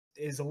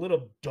is a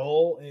little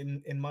dull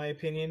in my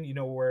opinion,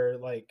 where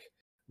like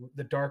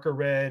the darker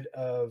red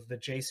of the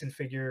Jason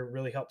figure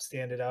really helps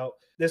stand it out.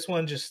 This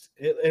one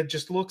it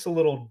just looks a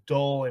little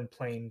dull and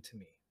plain to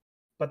me.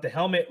 But the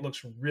helmet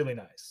looks really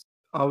nice.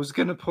 I was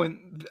going to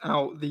point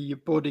out the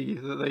body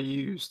that they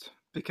used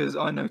because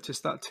I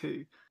noticed that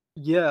too.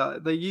 Yeah,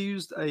 they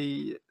used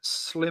a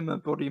slimmer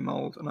body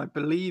mold, and I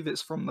believe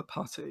it's from the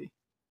putty.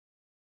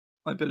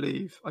 I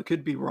believe. I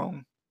could be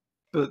wrong,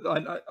 but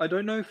I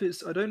don't know if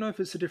it's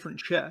a different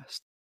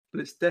chest,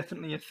 but it's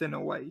definitely a thinner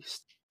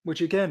waist.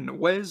 Which again,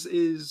 Wez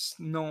is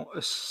not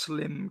a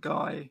slim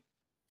guy.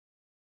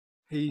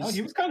 He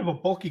was kind of a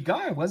bulky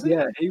guy, wasn't he?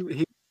 Yeah,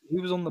 he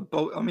was on the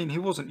bulk. I mean, he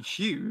wasn't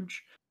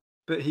huge,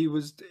 but he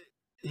was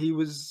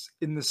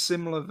in the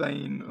similar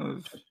vein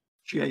of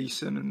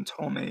Jason and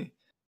Tommy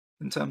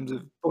in terms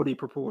of body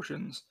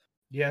proportions.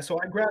 Yeah,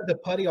 so I grabbed the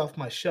putty off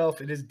my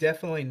shelf. It is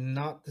definitely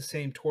not the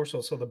same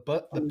torso. So the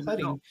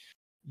putty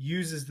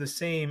uses the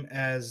same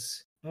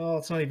as,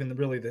 it's not even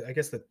really I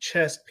guess the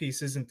chest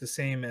piece isn't the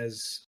same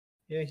as,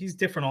 yeah, he's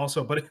different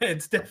also, but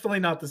it's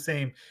definitely not the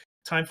same.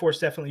 Time Force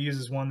definitely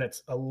uses one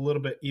that's a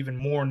little bit even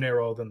more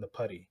narrow than the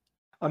putty.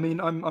 I mean,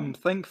 I'm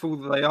thankful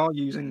that they are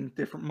using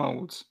different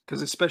molds,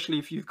 because especially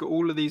if you've got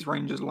all of these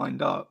Rangers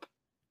lined up,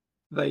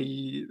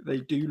 they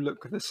do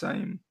look the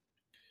same.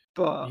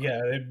 But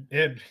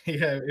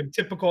in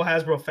typical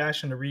Hasbro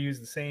fashion to reuse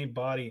the same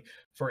body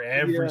for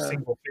every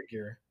single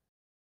figure.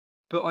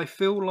 But I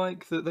feel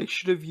like that they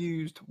should have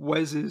used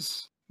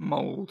Wez's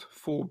mold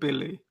for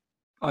Billy.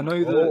 I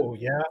know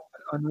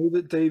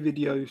that David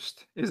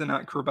Yost is an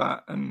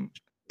acrobat, and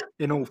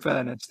in all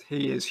fairness,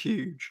 he is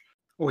huge.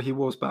 Or he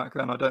was back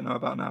then. I don't know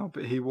about now,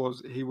 but he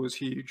was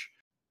huge.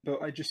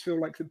 But I just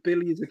feel like that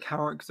Billy as a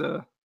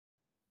character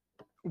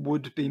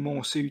would be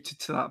more suited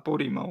to that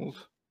body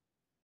mold.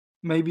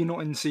 Maybe not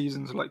in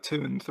seasons like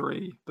 2 and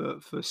 3,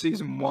 but for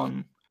season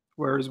 1,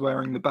 where he's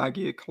wearing the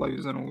baggier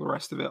clothes and all the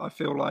rest of it, I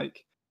feel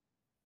like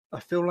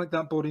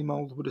that body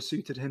mold would have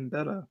suited him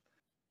better.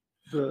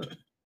 But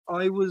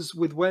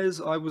with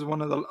Wez, I was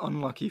one of the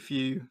unlucky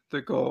few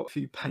that got a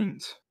few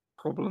paint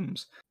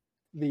problems.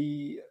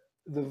 The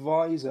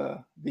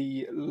visor,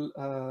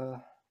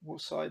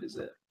 what side is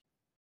it?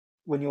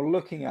 When you're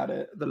looking at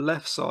it, the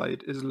left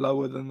side is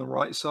lower than the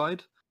right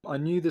side. I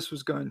knew this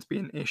was going to be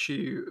an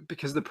issue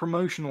because the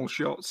promotional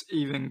shots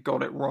even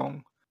got it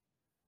wrong.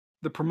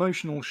 The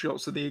promotional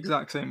shots are the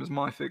exact same as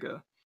my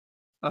figure,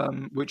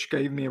 which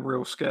gave me a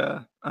real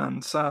scare,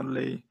 and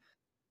sadly,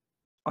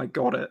 I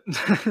got it.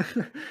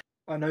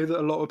 I know that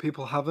a lot of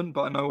people haven't,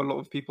 but I know a lot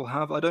of people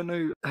have. I don't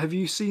know. Have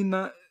you seen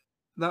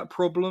that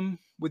problem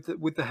with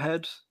the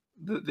head?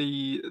 That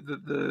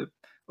the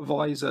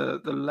visor,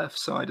 the left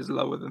side is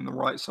lower than the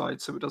right side,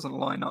 so it doesn't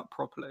line up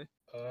properly.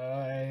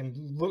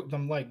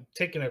 I'm like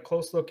taking a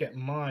close look at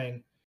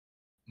mine.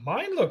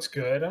 Mine looks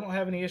good. I don't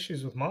have any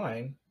issues with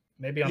mine.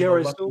 Maybe I'm the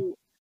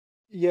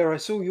Yeah, lucky. I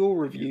saw your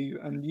review,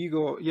 and you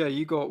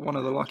got one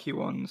of the lucky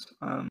ones.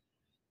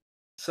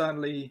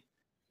 Sadly,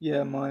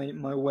 yeah, my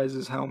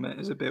Wes's helmet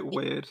is a bit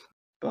weird,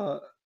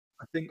 but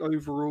I think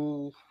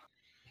overall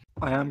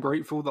I am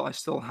grateful that I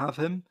still have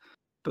him.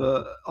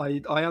 But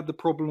I had the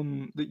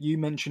problem that you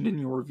mentioned in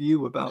your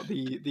review about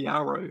the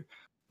arrow,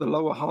 the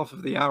lower half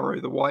of the arrow,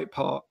 the white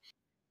part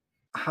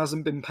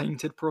hasn't been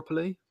painted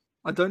properly.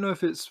 I don't know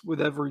if it's with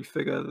every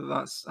figure that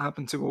that's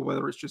happened to, or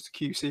whether it's just a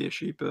QC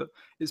issue, but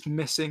it's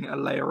missing a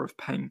layer of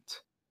paint,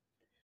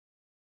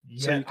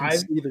 so Yeah, you can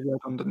see the red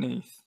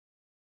underneath.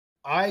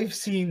 I've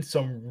seen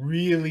some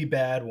really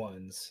bad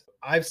ones.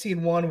 I've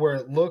seen one where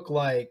it looked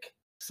like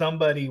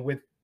somebody with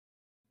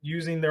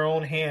using their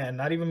own hand,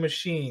 not even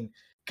machine,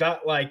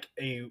 got like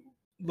a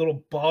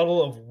little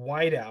bottle of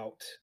whiteout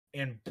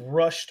and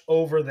brushed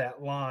over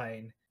that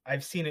line.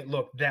 I've seen it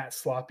look that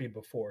sloppy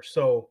before.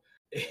 So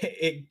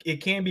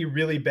it can be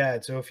really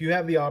bad. So if you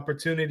have the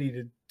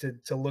opportunity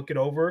to look it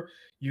over,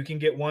 you can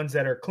get ones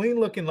that are clean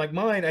looking like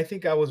mine. I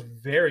think I was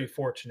very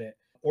fortunate.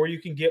 Or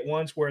you can get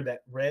ones where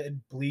that red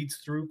bleeds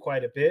through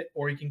quite a bit,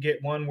 or you can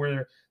get one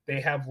where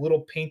they have little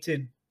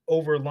painted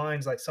over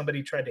lines like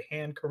somebody tried to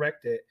hand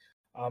correct it,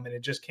 and it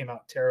just came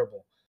out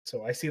terrible.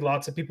 So I see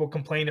lots of people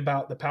complain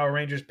about the Power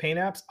Rangers paint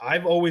apps.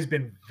 I've always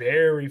been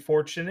very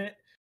fortunate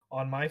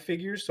on my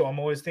figures, so I'm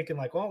always thinking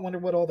like, oh, I wonder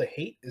what all the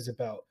hate is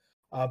about.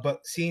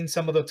 But seeing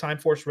some of the Time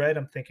Force Red,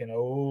 I'm thinking,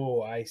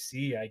 oh, I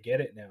see, I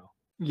get it now.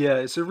 Yeah,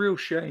 it's a real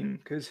shame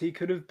because he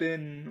could have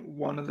been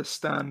one of the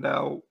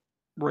standout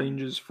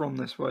Rangers from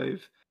this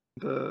wave,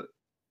 but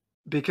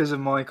because of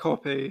my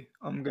copy,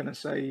 I'm gonna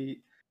say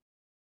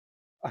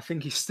I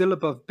think he's still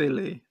above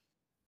Billy,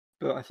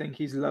 but I think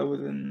he's lower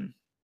than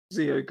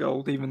Zeo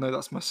Gold, even though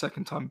that's my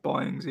second time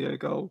buying Zeo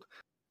Gold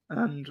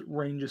and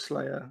Ranger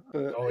Slayer.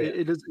 But Oh yeah.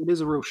 it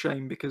is a real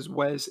shame because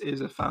Wes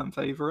is a fan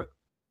favorite.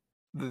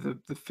 The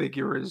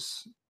figure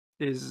is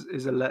a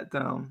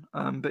letdown.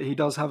 But he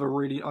does have a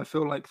really, I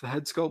feel like the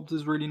head sculpt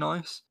is really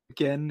nice.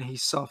 Again, he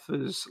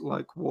suffers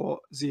like what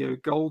Zeo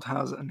Gold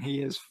has, and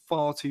he is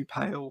far too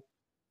pale.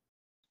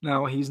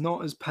 Now he's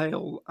not as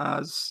pale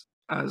as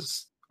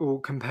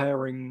or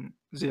comparing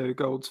Zeo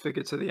Gold's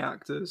figure to the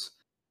actors,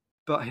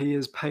 but he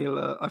is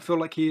paler. I feel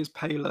like he is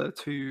paler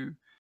to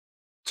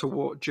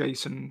what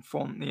Jason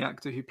Font, the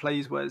actor who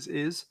plays Wes,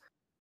 is.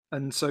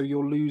 And so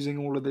you're losing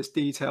all of this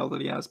detail that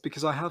he has,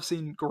 because I have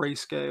seen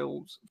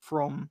grayscales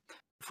from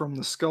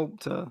the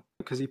sculptor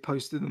because he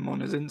posted them on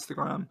his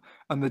Instagram,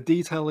 and the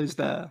detail is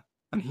there,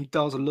 and he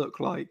does look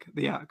like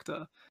the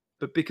actor,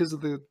 but because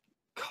of the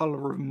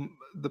color of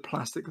the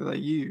plastic that they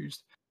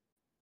used,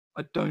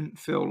 I don't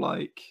feel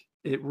like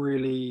it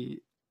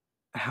really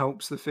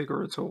helps the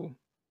figure at all.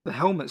 The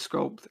helmet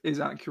sculpt is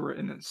accurate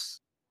in its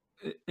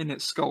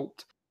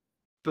sculpt,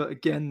 but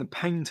again, the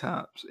paint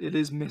apps, it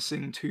is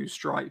missing two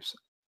stripes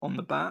on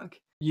the back.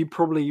 You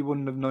probably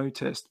wouldn't have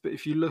noticed, but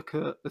if you look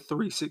at the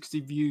 360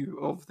 view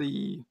of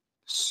the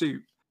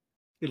suit,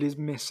 it is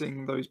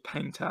missing those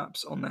paint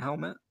apps on the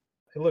helmet.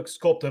 It looks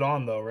sculpted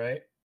on though,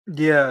 right?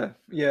 Yeah.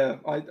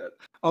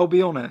 I'll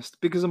be honest,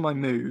 because of my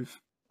move,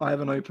 I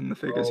haven't opened the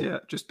figures Oh.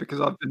 yet, just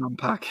because I've been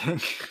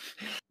unpacking.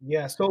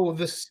 Yeah, so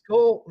the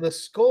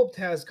sculpt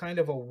has kind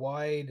of a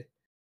wide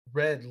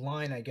red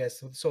line, I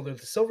guess. So the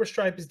silver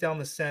stripe is down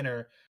the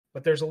center,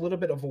 but there's a little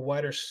bit of a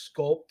wider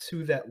sculpt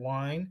to that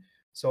line.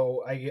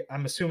 So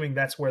I'm assuming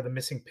that's where the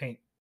missing paint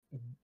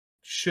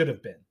should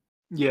have been.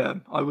 Yeah,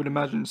 I would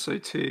imagine so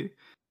too.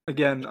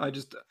 Again,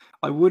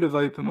 I would have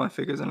opened my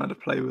figures and had to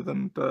play with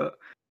them, but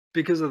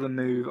because of the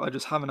move, I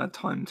just haven't had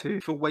time to.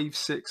 For Wave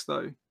 6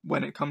 though,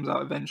 when it comes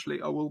out eventually,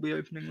 I will be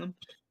opening them.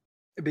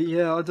 But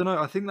yeah, I don't know.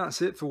 I think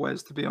that's it for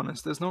Wes, to be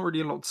honest. There's not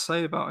really a lot to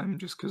say about him,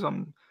 just because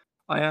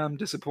I am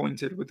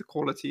disappointed with the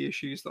quality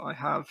issues that I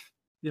have.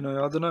 You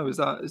know, I don't know. Is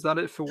that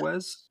it for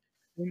Wes?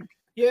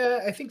 Yeah,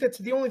 I think that's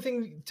the only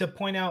thing to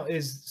point out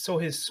is so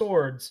his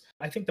swords.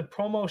 I think the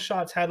promo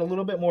shots had a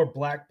little bit more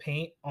black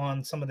paint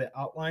on some of the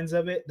outlines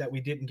of it that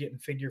we didn't get in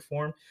figure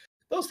form.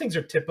 Those things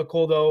are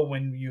typical though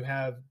when you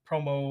have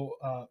promo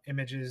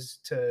images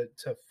to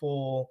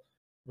full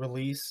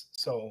release.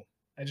 So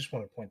I just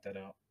want to point that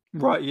out.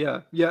 Right, yeah.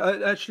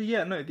 Actually,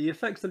 yeah, no, the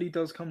effects that he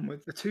does come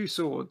with, the two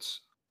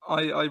swords,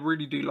 I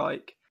really do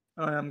like.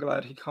 I am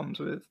glad he comes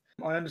with.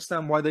 I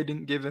understand why they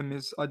didn't give him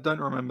I don't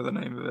remember the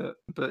name of it,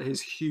 but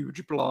his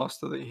huge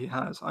blaster that he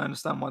has. I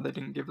understand why they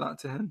didn't give that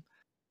to him,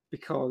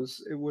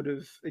 because it would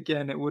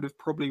have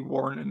probably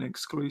warranted an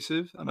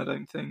exclusive, and I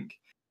don't think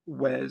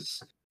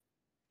Wes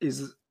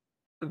is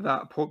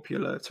that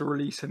popular to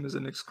release him as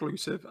an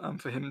exclusive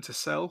and for him to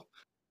sell.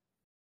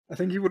 I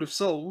think he would have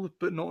sold,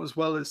 but not as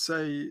well as,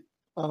 say,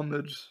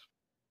 Armored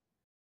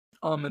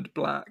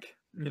Black,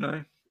 you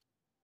know.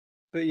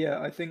 But yeah,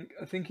 I think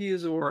he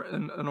is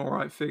an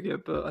alright figure.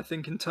 But I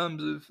think in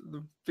terms of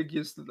the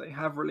figures that they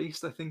have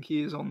released, I think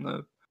he is on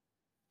the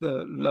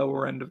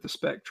lower end of the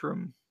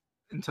spectrum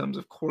in terms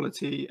of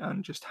quality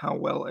and just how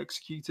well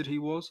executed he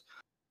was.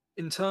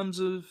 in terms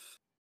of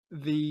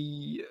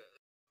the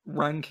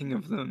ranking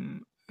of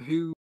them,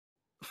 who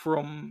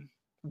from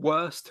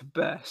worst to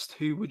best,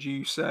 who would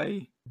you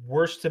say?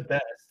 Worst to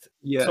best.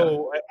 Yeah.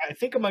 So I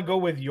think I'm gonna go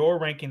with your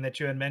ranking that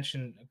you had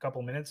mentioned a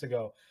couple minutes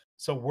ago.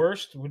 So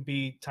worst would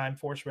be Time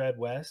Force Red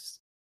West.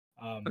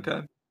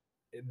 Okay.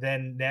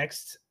 Then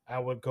next, I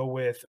would go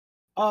with.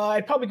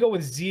 I'd probably go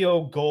with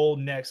Zeo Gold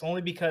next,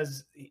 only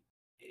because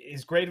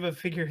as great of a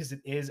figure as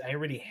it is, I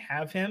already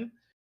have him.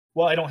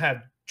 Well, I don't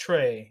have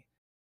Trey,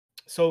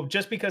 so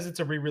just because it's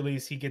a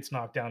re-release, he gets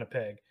knocked down a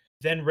peg.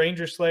 Then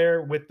Ranger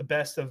Slayer with the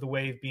best of the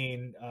wave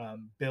being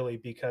Billy,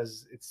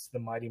 because it's the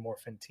Mighty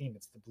Morphin team.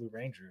 It's the Blue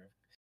Ranger.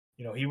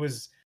 You know, he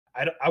was.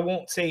 I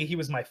won't say he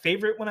was my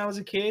favorite when I was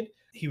a kid.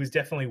 He was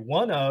definitely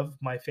one of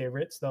my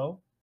favorites,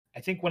 though. I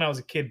think when I was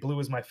a kid, blue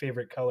was my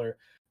favorite color,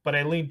 but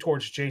I leaned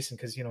towards Jason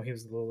because, you know, he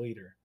was the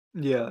leader.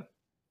 Yeah.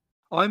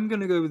 I'm going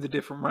to go with a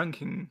different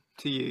ranking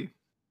to you.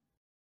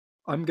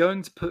 I'm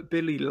going to put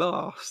Billy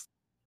last.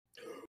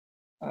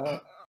 I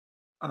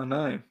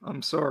know.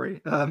 I'm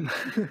sorry.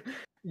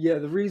 Yeah,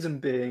 the reason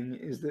being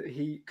is that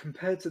he,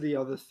 compared to the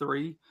other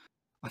three,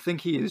 I think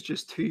he is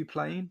just too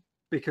plain.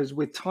 Because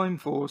with Time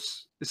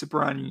Force, it's a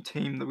brand new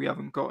team that we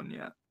haven't gotten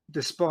yet.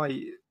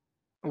 Despite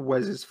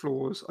Wes's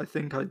flaws, I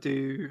think I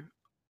do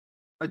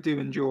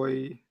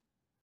enjoy.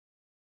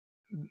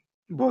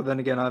 Well, then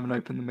again, I haven't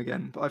opened them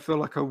again, but I feel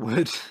like I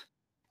would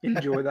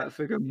enjoy that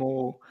figure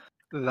more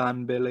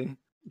than Billy,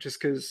 just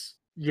because.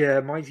 Yeah,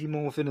 Mighty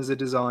Morphin as a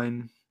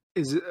design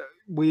is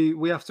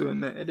we have to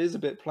admit it is a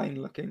bit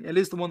plain looking. It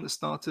is the one that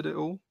started it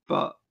all,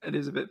 but it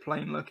is a bit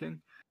plain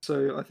looking.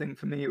 So I think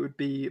for me it would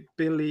be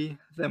Billy,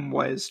 then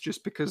Wes,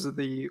 just because of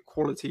the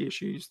quality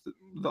issues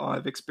that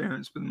I've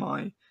experienced with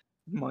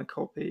my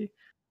copy.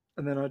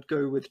 And then I'd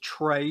go with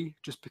Trey,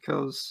 just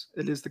because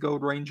it is the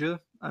Gold Ranger,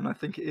 and I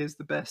think it is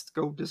the best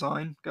gold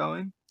design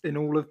going in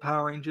all of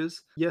Power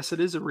Rangers. Yes,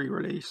 it is a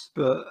re-release,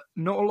 but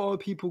not a lot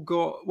of people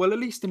got, well, at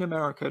least in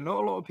America,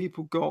 not a lot of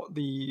people got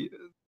the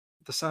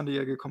San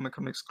Diego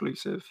Comic-Con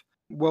exclusive.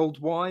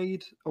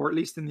 Worldwide, or at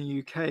least in the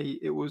UK,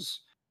 it was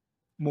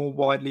more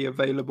widely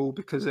available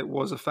because it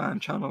was a fan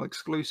channel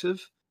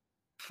exclusive,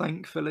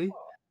 thankfully.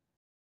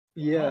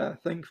 Yeah,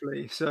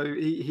 thankfully. So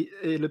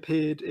it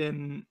appeared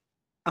in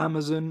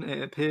Amazon,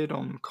 it appeared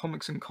on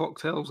Comics and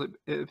Cocktails,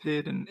 it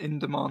appeared in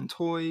In-Demand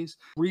Toys,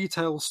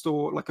 retail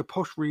store, like a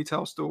posh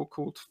retail store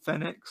called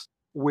Phoenix,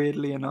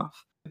 weirdly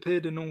enough. It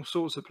appeared in all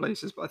sorts of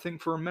places, but I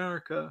think for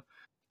America,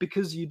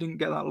 because you didn't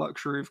get that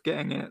luxury of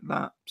getting it,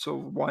 that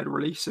sort of wide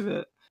release of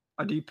it,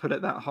 I do put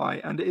it that high,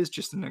 and it is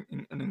just an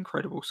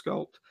incredible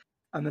sculpt.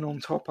 And then on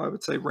top, I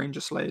would say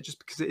Ranger Slayer, just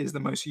because it is the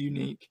most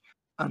unique,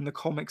 and the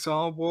comics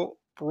are what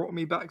brought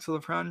me back to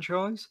the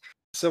franchise.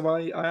 So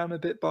I am a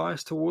bit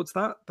biased towards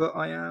that, but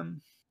I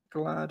am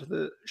glad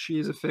that she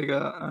is a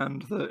figure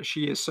and that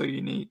she is so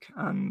unique,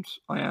 and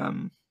I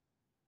am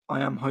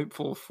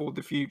hopeful for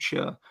the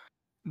future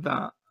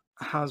that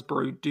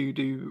Hasbro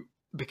do,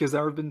 because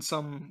there have been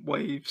some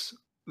waves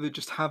that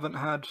just haven't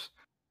had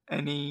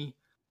any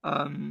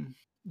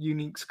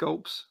unique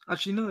sculpts.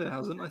 Actually, no, there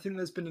hasn't. I think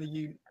there's been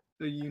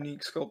a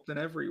unique sculpt in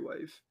every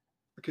wave.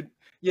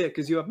 Yeah,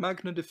 because you have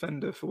Magna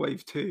Defender for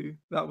Wave 2.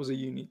 That was a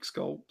unique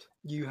sculpt.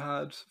 You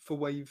had, for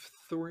Wave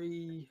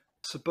 3,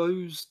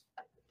 suppose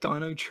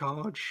Dino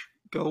Charge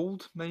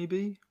Gold,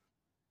 maybe?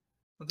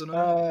 I don't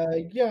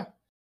know. Yeah.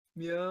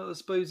 Yeah, I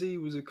suppose he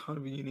was a kind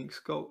of a unique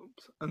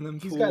sculpt. And then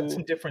He's got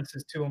some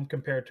differences to him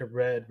compared to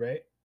Red,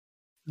 right?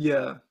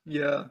 Yeah.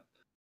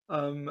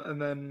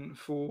 And then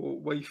for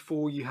Wave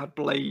 4, you had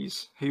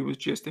Blaze, who was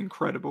just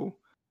incredible.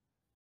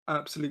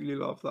 Absolutely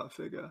love that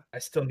figure. I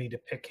still need to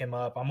pick him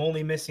up. I'm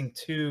only missing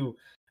 2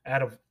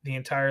 out of the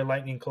entire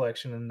Lightning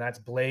collection, and that's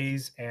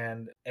Blaze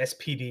and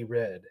SPD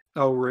Red.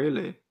 Oh,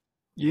 really?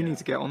 You need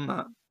to get on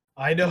that.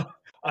 I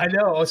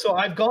know. So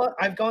I've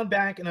gone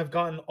back and I've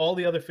gotten all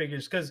the other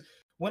figures, because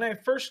when I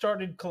first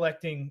started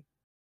collecting,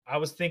 I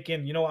was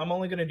thinking, you know, I'm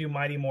only going to do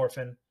Mighty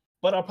Morphin,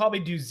 but I'll probably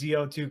do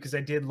Zeo too, because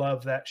I did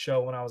love that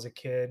show when I was a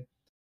kid.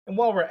 And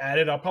while we're at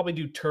it, I'll probably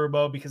do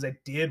Turbo, because I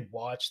did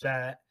watch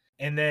that.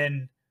 And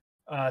then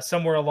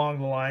somewhere along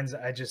the lines,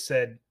 I just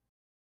said,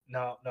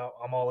 no,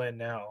 I'm all in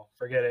now.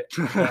 Forget it.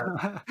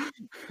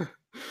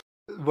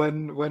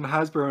 When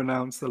Hasbro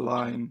announced the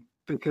line,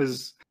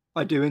 because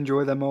I do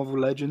enjoy their Marvel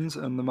Legends,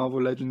 and the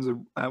Marvel Legends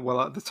are,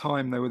 well, at the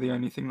time, they were the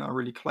only thing that I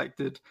really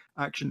collected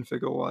action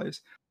figure-wise.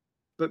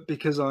 But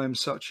because I am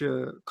such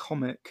a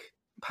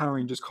Power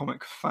Rangers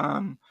comic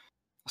fan,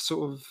 I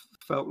sort of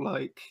felt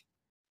like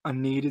I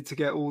needed to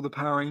get all the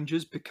Power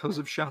Rangers because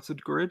of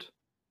Shattered Grid.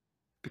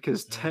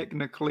 Because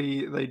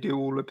technically they do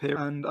all appear,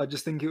 and I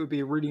just think it would be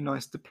a really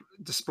nice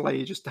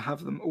display just to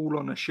have them all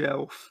on a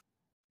shelf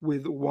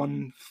with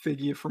one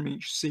figure from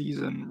each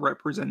season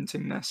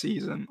representing their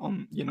season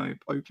on, you know,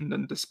 opened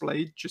and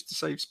displayed, just to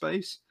save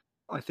space.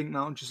 I think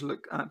that would just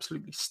look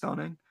absolutely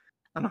stunning.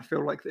 And I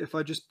feel like if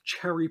I just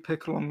cherry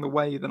pick along the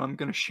way, then I'm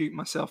going to shoot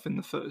myself in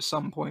the foot at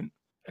some point.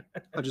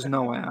 I just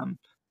know I am.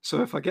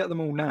 So if I get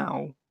them all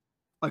now,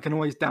 I can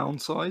always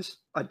downsize.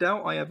 I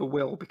doubt I ever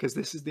will because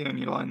this is the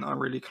only line that I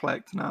really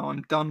collect now.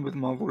 I'm done with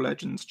Marvel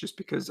Legends just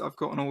because I've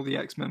gotten all the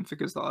X-Men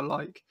figures that I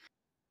like,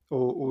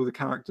 or all the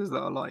characters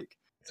that I like.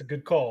 It's a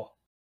good call.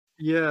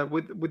 Yeah,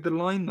 with the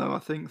line though, I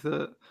think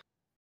that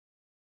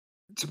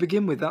to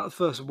begin with, that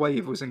first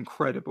wave was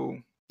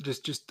incredible.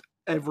 Just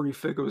every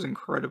figure was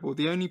incredible.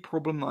 The only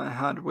problem that I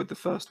had with the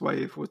first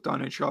wave was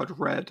Dino Charge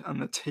Red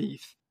and the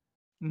teeth.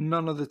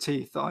 None of the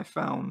teeth that I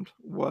found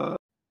were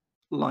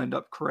lined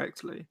up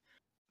correctly.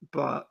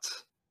 But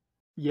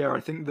yeah, I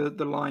think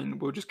the line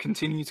will just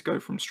continue to go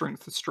from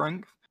strength to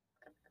strength.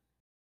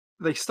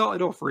 They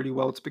started off really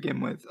well to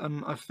begin with,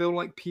 and I feel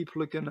like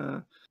people are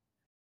gonna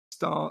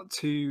start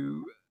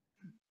to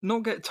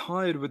not get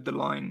tired with the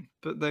line,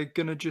 but they're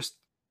gonna just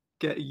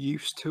get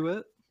used to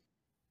it.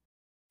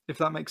 If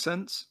that makes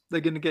sense.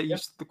 They're gonna get Yeah.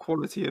 used to the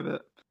quality of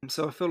it.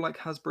 So I feel like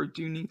Hasbro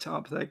do need to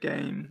up their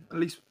game, at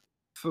least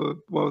for,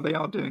 well, they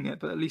are doing it,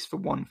 but at least for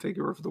one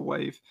figure of the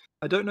wave.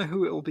 I don't know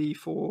who it'll be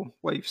for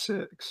Wave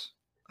 6,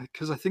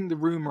 because I think the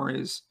rumor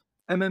is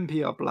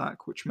MMPR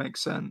Black, which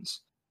makes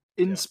sense,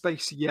 In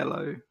Space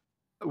Yellow,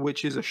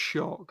 which is a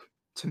shock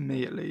to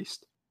me at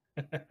least.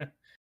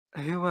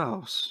 Who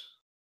else?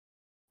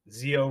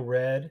 Zeo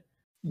Red.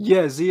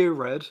 Yeah, Zeo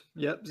Red.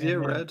 Yep,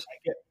 Zeo Red.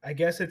 I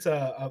guess it's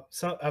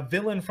a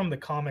villain from the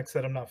comics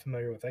that I'm not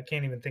familiar with. I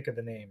can't even think of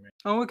the name.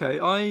 Oh, okay.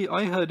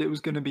 I heard it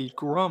was going to be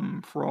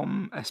Grum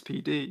from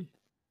SPD.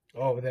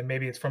 Oh, then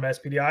maybe it's from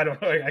SPD. I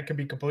don't know. I could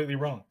be completely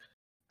wrong.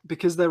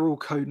 Because they're all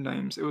code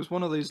names. It was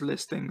one of those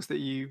listings that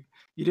you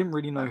didn't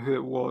really know who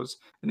it was,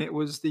 and it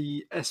was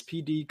the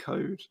SPD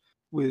code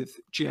with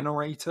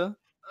generator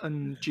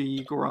and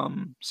G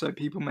Grum, so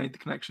people made the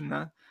connection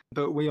there.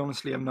 But we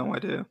honestly have no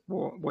idea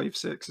what Wave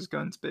 6 is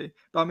going to be.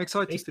 But I'm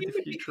excited for the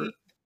future.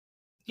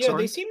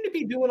 They seem to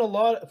be doing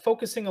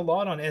focusing a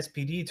lot on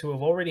SPD to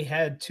have already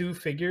had 2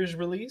 figures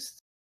released.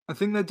 I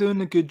think they're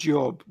doing a good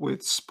job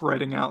with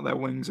spreading out their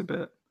wings a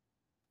bit.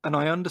 And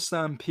I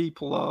understand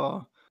people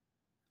are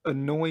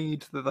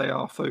annoyed that they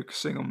are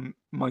focusing on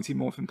Mighty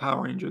Morphin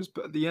Power Rangers,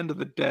 but at the end of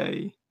the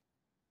day,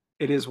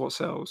 it is what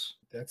sells.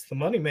 That's the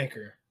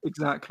moneymaker.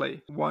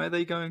 Exactly. Why are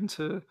they going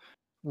to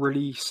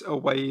release a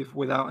wave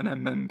without an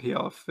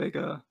MMPR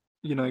figure?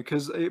 You know,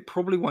 because it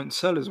probably won't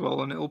sell as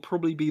well, and it'll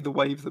probably be the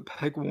wave that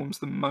peg warms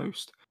them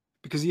most.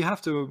 Because you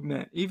have to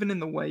admit, even in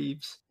the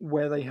waves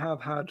where they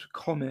have had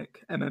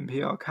comic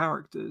MMPR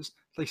characters,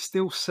 they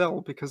still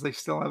sell because they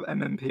still have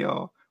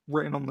MMPR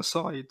written on the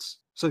sides.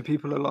 So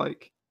people are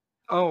like,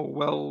 oh,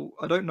 well,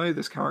 I don't know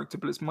this character,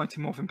 but it's Mighty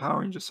Morphin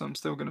Power Rangers, so I'm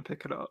still going to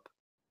pick it up.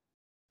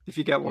 If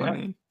you get what I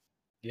mean.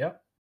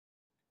 Yep.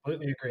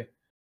 Completely agree.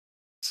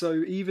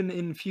 So even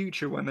in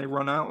future, when they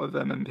run out of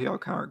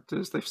MMPR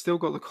characters, they've still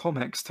got the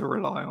comics to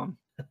rely on.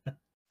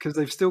 Because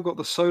they've still got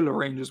the Solar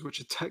Rangers, which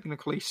are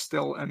technically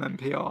still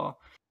MMPR,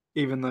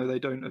 even though they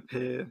don't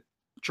appear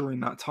during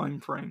that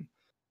time frame.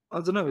 I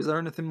don't know, is there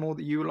anything more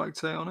that you would like to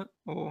say on it?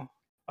 Or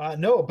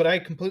no, but I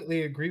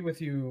completely agree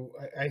with you.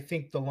 I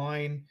think the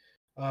line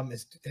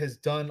has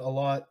done a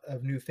lot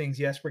of new things.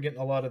 Yes, we're getting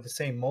a lot of the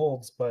same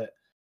molds, but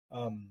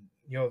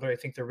I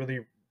think they're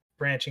really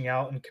branching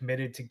out and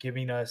committed to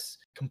giving us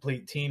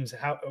complete teams,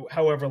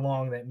 however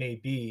long that may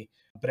be.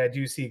 But I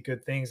do see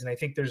good things, and I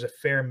think there's a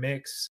fair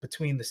mix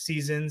between the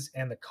seasons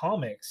and the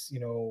comics,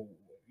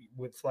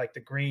 with like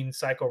the Green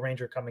Psycho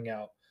Ranger coming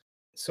out.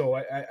 So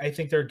I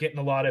think they're hitting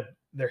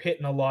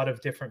a lot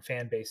of different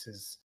fan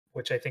bases,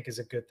 which I think is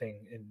a good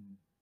thing. And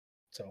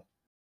so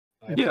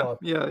I applaud.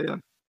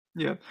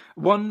 Yeah.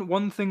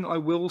 One thing I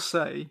will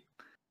say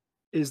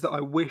is that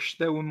I wish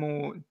there were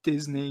more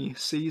Disney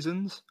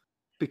seasons,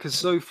 because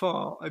so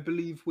far I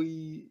believe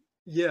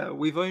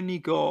we've only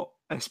got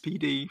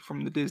SPD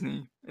from the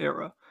Disney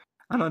era,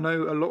 and I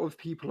know a lot of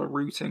people are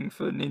rooting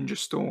for Ninja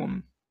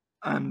Storm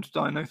and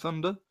Dino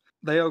Thunder.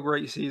 They are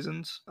great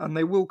seasons, and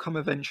they will come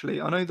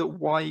eventually. I know that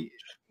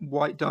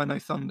White Dino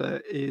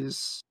Thunder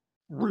is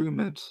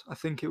rumored. I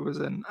think it was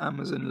an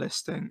Amazon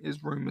listing,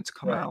 is rumored to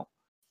come out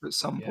at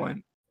some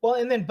point.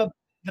 Well, but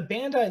the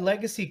Bandai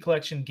Legacy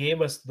Collection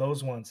gave us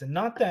those ones, and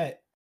not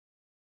that.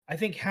 I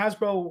think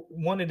Hasbro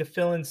wanted to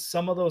fill in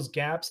some of those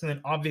gaps, and then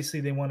obviously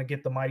they want to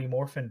get the Mighty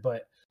Morphin,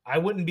 but I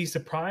wouldn't be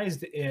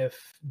surprised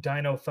if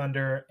Dino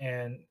Thunder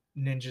and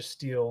Ninja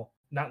Storm,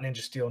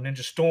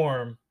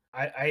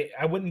 I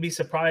wouldn't be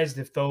surprised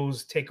if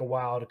those take a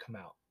while to come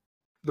out.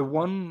 The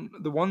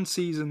one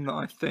season that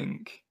I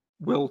think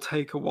will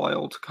take a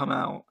while to come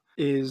out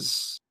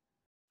is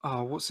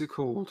what's it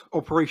called?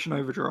 Operation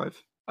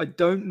Overdrive. I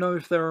don't know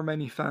if there are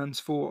many fans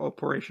for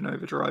Operation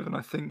Overdrive, and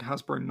I think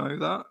Hasbro know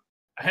that.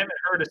 I haven't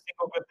heard a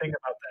single good thing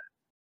about that.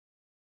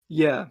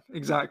 Yeah,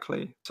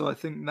 exactly. So I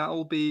think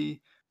that'll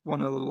be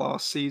one of the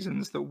last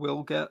seasons that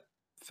we'll get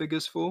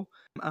figures for.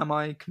 Am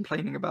I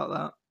complaining about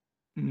that?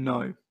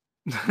 No.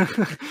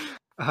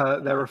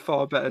 There are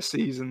far better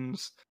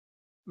seasons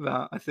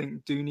that I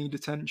think do need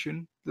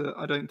attention, that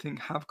I don't think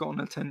have gotten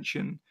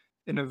attention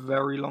in a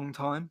very long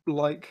time.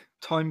 Like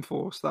Time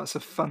Force, that's a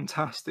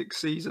fantastic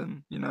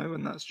season,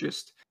 and that's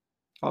just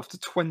after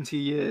 20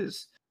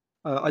 years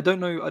I don't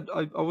know.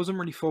 I wasn't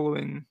really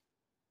following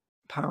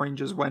Power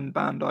Rangers when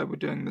Bandai were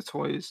doing the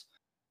toys,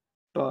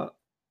 but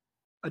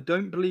I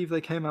don't believe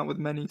they came out with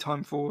many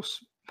Time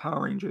Force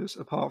Power Rangers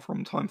apart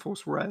from Time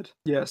Force Red.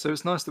 Yeah, so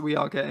it's nice that we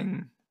are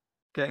getting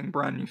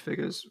brand new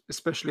figures,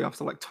 especially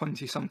after like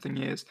 20 something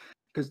years,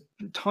 because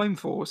Time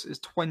Force is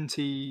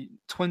 20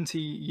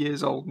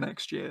 years old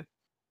next year,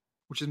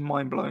 which is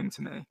mind blowing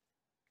to me,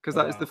 because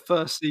Oh, that is the wow.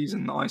 first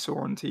season that I saw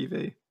on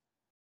TV.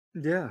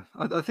 Yeah,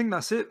 I think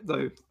that's it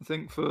though. I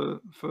think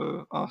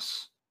for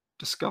us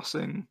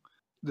discussing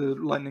the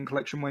Lightning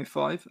Collection Wave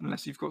 5,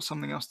 unless you've got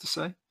something else to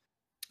say.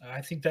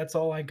 I think that's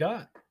all I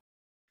got.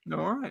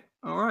 All right,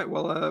 all right.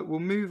 Well, we'll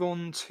move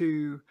on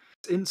to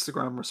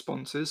Instagram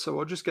responses. So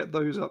I'll just get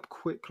those up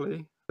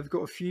quickly. I've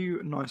got a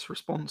few nice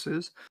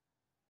responses.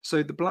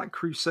 So the Black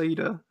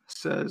Crusader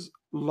says,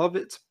 "Love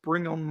it.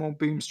 Bring on more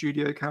Boom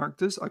Studio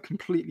characters." I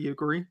completely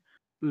agree.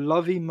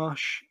 Lovey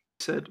Mush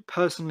said,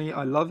 "Personally,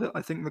 I love it.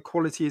 I think the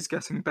quality is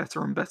getting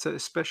better and better,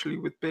 especially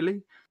with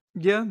Billy."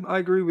 Yeah, I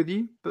agree with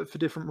you, but for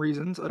different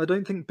reasons. I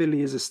don't think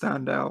Billy is a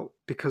standout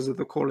because of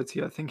the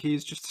quality. I think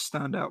he's just a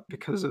standout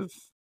because of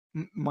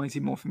Mighty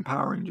Morphin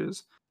Power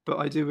Rangers. But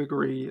I do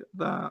agree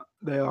that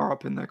they are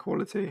up in their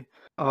quality.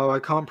 Oh, I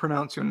can't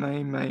pronounce your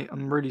name, mate.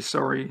 I'm really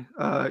sorry.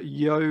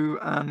 Yo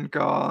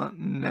Angar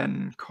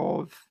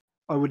Nenkov.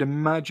 I would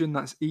imagine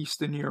that's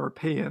Eastern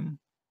European,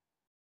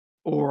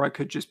 or I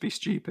could just be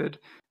stupid.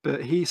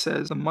 But he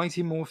says the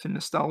Mighty Morphin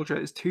nostalgia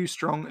is too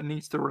strong and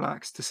needs to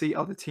relax to see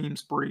other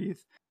teams breathe.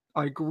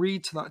 I agree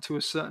to that to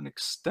a certain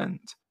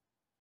extent.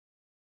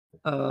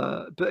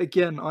 But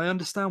again, I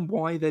understand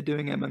why they're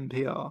doing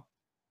MMPR.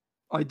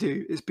 I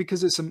do. It's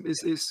because it's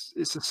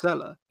a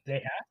seller. They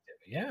have to,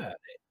 yeah.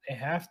 They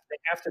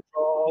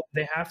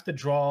have to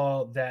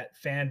draw that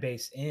fan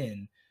base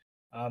in,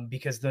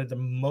 because they're the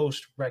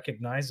most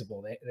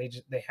recognizable.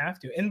 They have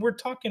to, and we're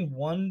talking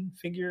one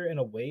figure in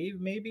a wave.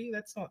 Maybe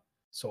that's not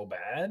so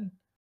bad.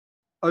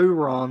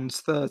 Orans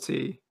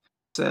 30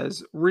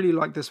 says, "Really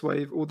like this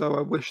wave, although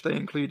I wish they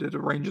included a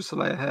Ranger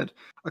Slayer head."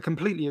 I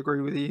completely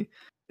agree with you.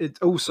 It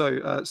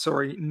also,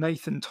 sorry,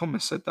 Nathan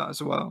Thomas said that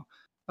as well.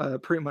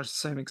 Pretty much the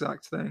same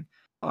exact thing.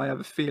 I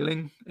have a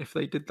feeling if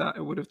they did that,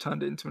 it would have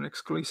turned it into an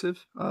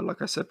exclusive,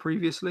 like I said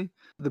previously.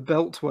 The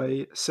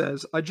Beltway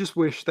says, "I just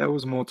wish there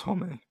was more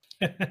Tommy."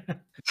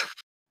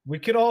 We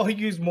could all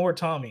use more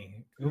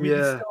Tommy. We could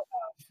Yeah. still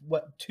have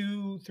what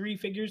 2-3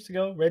 figures to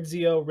go: Red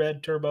Zeo,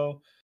 Red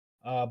Turbo,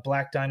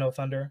 Black Dino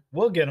Thunder.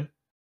 We'll get them.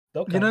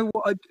 They'll come.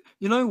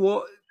 You know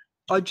what?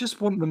 I just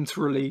want them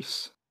to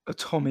release a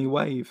Tommy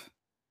wave.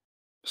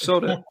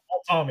 Sod it.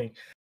 All Tommy.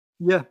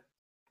 Yeah.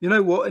 You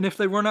know what? And if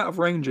they run out of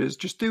Rangers,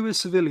 just do his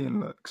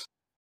civilian looks.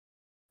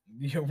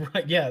 You're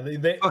right. Yeah,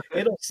 Okay.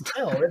 it'll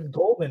sell. It's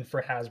golden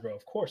for Hasbro.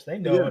 Of course, they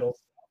know Yeah. it'll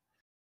sell.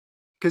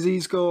 Because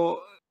he's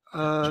got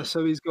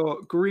so he's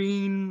got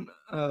green,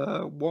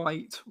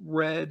 white,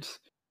 red,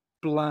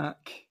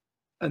 black,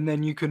 and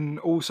then you can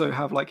also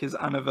have like his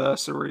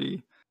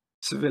anniversary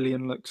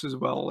civilian looks as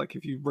well, like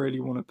if you really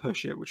want to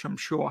push it, which I'm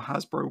sure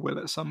Hasbro will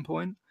at some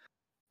point.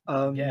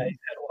 Yeah, he's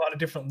had a lot of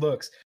different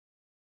looks.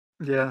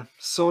 Yeah,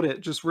 sod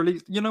it. Just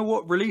release. You know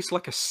what? Release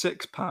like a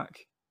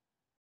 6-pack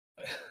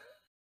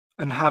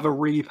and have a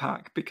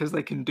repack, because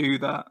they can do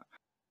that.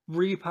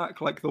 Repack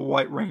like the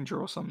White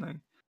Ranger or something.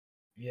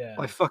 Yeah,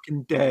 I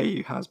fucking dare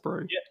you,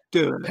 Hasbro. Yeah.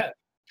 Do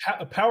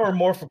it. Power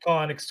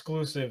Morphicon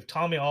exclusive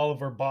Tommy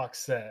Oliver box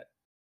set.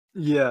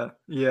 Yeah.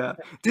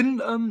 Didn't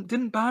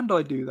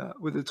Bandai do that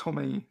with the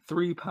Tommy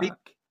 3-pack?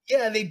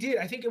 Yeah, they did.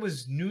 I think it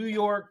was New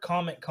York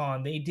Comic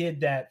Con. They did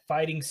that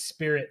Fighting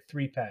Spirit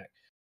 3-pack.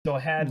 So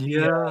it had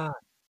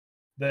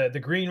the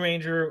Green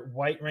Ranger,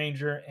 White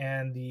Ranger,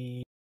 and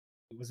the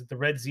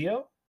Red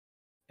Zeo?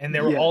 And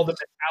they were all the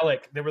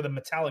metallic. They were the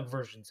metallic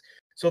versions.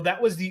 So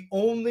that was the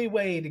only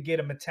way to get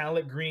a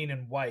metallic green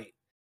and white.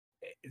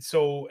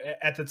 So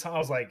at the time, I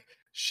was like,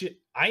 shit,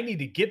 I need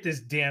to get this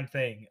damn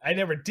thing. I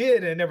never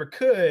did, and I never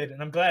could,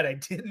 and I'm glad I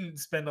didn't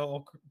spend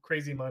all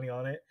crazy money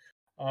on it.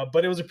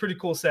 But it was a pretty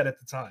cool set at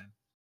the time.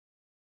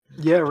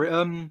 Yeah,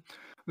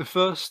 the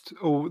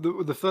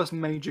first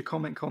major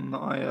Comic Con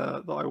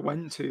that I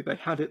went to, they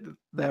had it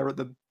there at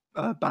the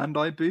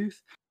Bandai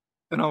booth,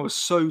 and I was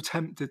so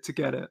tempted to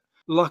get it.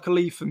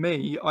 Luckily for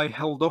me, I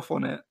held off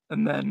on it,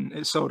 and then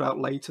it sold out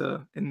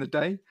later in the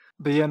day.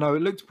 But yeah, no,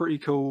 it looked pretty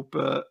cool.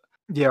 But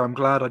yeah, I'm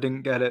glad I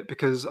didn't get it,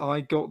 because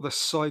I got the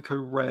Psycho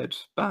Red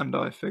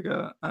Bandai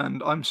figure,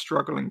 and I'm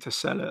struggling to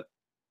sell it.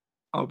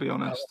 I'll be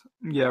honest.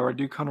 Yeah, I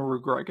do kind of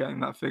regret getting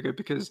that figure,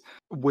 because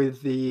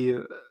with the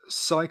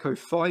Psycho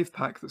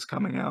 5-pack that's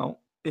coming out,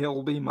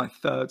 it'll be my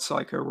third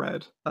Psycho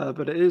Red.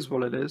 But it is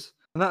what it is.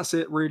 And that's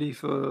it really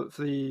for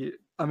the...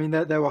 I mean,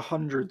 there were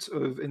hundreds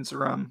of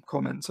Instagram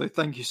comments, so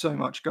thank you so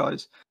much,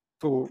 guys,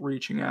 for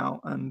reaching out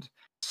and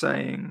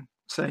saying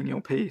your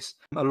piece.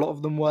 A lot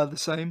of them were the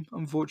same,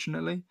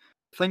 unfortunately.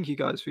 Thank you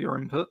guys for your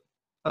input.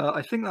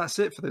 I think that's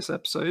it for this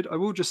episode. I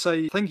will just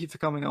say thank you for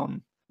coming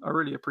on. I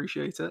really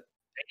appreciate it.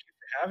 Thank you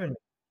for having me.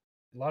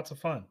 Lots of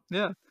fun.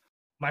 Yeah.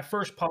 My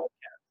first podcast.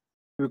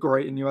 were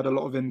great and you had a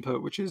lot of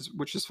input, which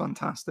is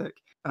fantastic.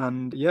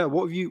 And yeah,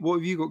 what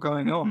have you got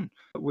going on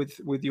with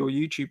your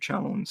YouTube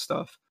channel and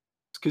stuff?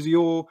 Because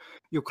you're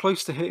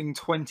close to hitting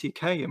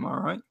 20K, am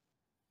I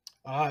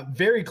right?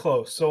 Very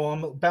close. So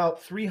I'm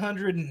about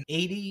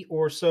 380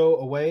 or so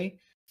away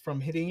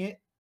from hitting it.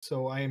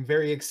 So I am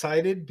very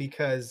excited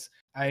because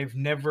I've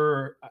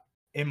never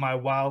in my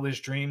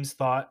wildest dreams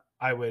thought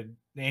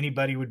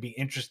anybody would be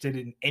interested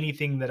in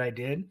anything that I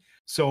did.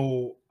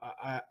 So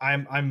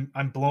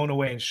I'm blown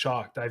away and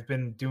shocked. I've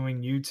been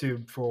doing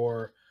YouTube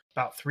for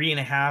about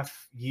 3.5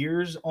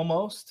 years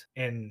almost,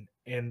 and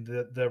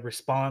the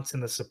response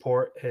and the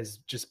support has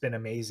just been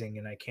amazing,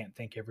 and I can't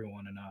thank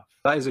everyone enough.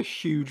 That is a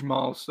huge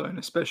milestone,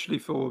 especially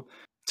for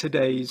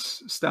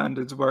today's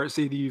standards, where it's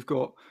either you've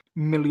got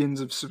millions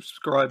of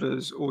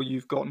subscribers or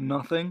you've got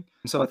nothing.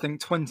 So I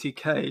think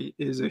 20K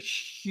is a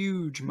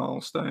huge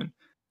milestone.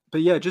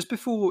 But yeah, just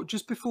before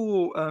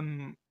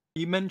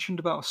you mentioned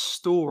about a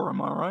store,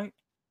 am I right?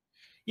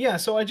 Yeah,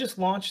 so I just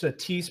launched a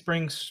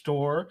Teespring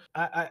store.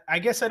 I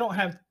guess I don't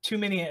have too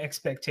many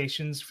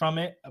expectations from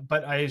it,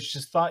 but I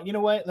just thought, you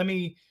know what, let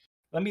me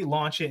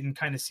launch it and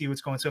kind of see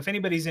what's going. So if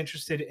anybody's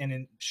interested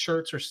in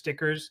shirts or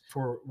stickers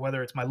for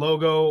whether it's my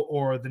logo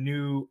or the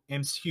new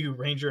MCU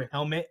Ranger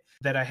helmet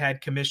that I had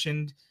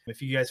commissioned,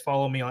 if you guys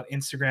follow me on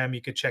Instagram,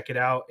 you could check it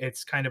out.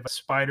 It's kind of a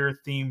spider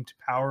themed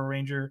Power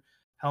Ranger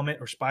helmet,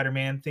 or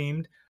Spider-Man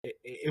themed.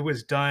 It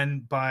was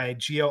done by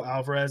Gio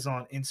Alvarez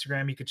on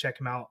Instagram. You could check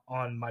him out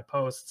on my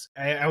posts.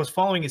 I was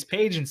following his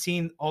page and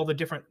seeing all the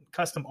different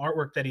custom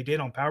artwork that he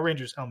did on Power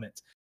Rangers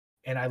helmets,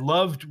 and I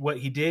loved what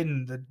he did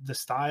and the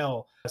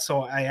style.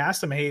 So I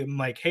asked him,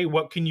 hey,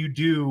 what can you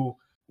do?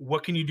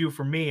 What can you do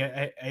for me?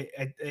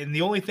 And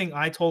the only thing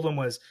I told him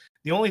was,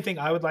 the only thing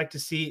I would like to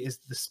see is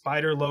the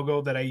spider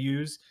logo that I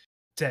use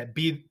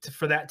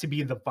for that to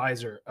be the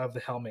visor of the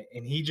helmet.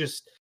 And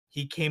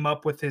he came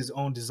up with his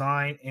own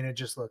design, and it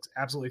just looks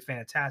absolutely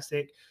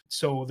fantastic.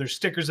 So there's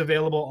stickers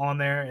available on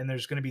there, and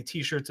there's going to be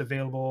t-shirts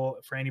available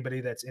for anybody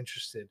that's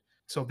interested.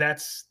 So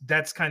that's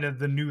kind of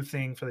the new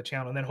thing for the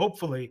channel. And then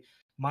hopefully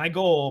my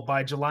goal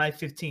by July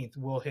 15th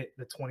will hit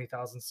the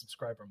 20,000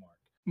 subscriber mark.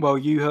 Well,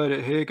 you heard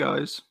it here,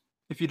 guys.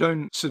 If you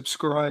don't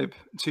subscribe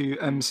to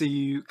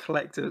MCU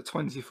Collector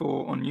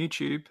 24 on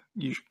YouTube,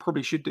 you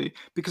probably should do.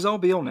 Because I'll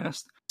be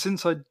honest,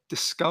 since I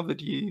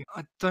discovered you,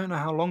 I don't know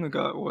how long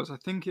ago it was. I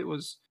think it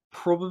was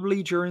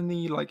probably during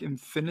the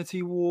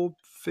Infinity War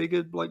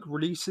figure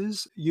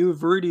releases. You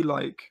have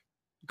really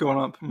gone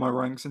up my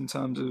ranks in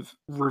terms of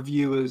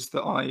reviewers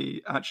that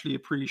I actually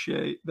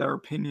appreciate their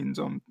opinions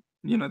on,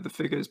 the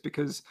figures,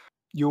 because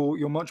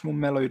you're much more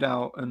mellowed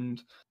out.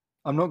 And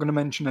I'm not going to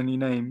mention any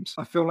names.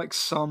 I feel like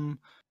some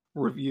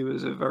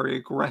reviewers are very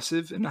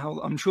aggressive in how,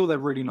 I'm sure they're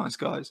really nice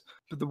guys,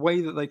 but the way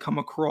that they come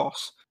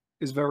across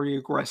is very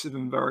aggressive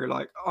and very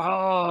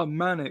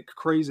manic,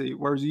 crazy.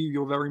 Whereas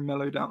you're very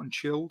mellowed out and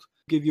chilled.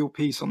 Give your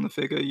piece on the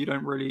figure. You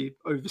don't really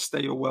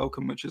overstay your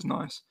welcome, which is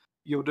nice.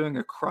 You're doing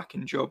a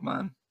cracking job,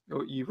 man.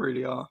 You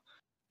really are.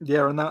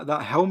 Yeah, and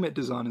that helmet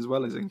design as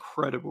well is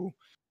incredible.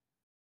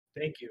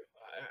 Thank you.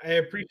 I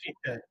appreciate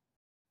that.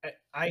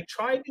 I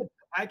try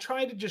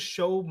to just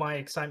show my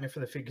excitement for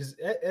the figures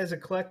as a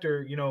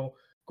collector.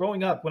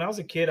 Growing up, when I was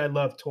a kid, I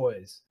loved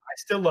toys. I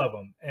still love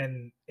them,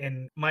 and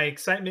my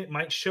excitement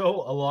might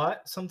show a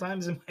lot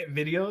sometimes in my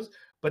videos,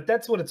 but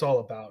that's what it's all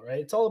about, right?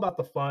 It's all about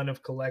the fun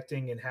of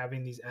collecting and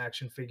having these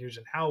action figures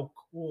and how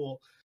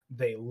cool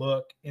they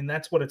look, and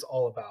that's what it's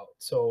all about.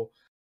 So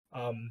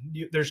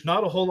there's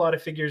not a whole lot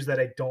of figures that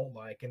I don't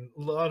like, and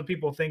a lot of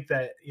people think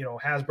that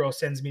Hasbro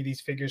sends me these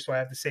figures so I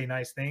have to say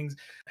nice things.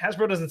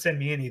 Hasbro doesn't send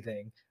me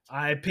anything.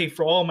 I pay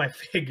for all my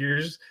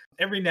figures.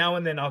 Every now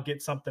and then I'll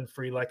get something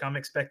free. Like I'm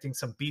expecting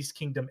some Beast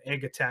Kingdom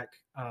Egg Attack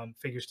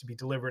figures to be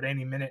delivered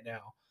any minute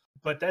now.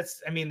 But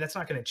that's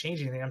not going to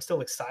change anything. I'm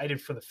still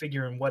excited for the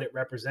figure and what it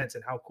represents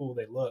and how cool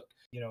they look.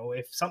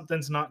 If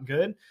something's not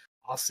good,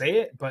 I'll say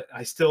it, but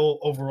I still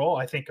overall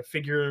I think a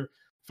figure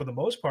for the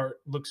most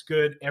part looks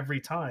good every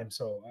time.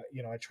 So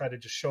I try to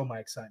just show my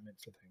excitement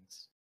for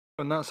things.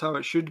 And that's how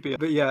it should be.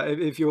 But yeah,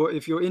 if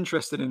you're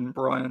interested in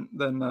Bryant,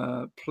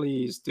 then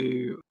please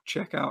do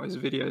check out his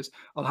videos.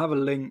 I'll have a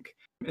link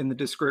in the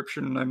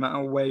description no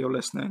matter where you're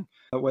listening,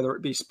 whether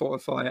it be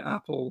Spotify,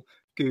 Apple,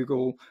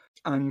 Google,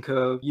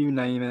 Anchor, you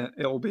name it,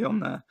 it'll be on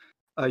there.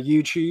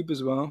 YouTube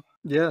as well.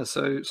 Yeah,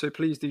 so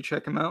please do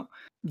check him out.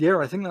 Yeah,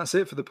 I think that's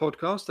it for the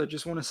podcast. I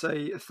just want to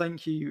say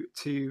thank you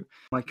to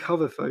my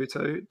cover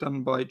photo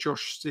done by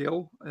Josh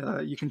Steele.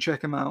 You can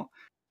check him out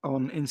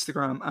on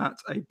Instagram at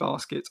A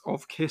Basket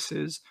of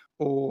Kisses,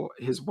 or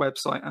his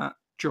website at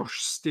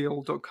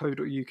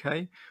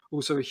joshsteele.co.uk.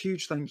 Also, a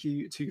huge thank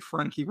you to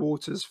Frankie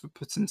Waters for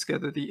putting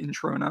together the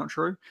intro and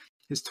outro.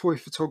 His toy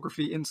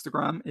photography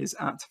Instagram is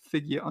at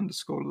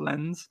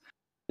figure_lens.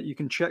 You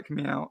can check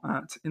me out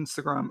at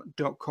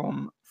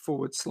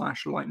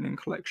instagram.com/lightning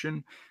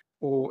collection,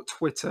 or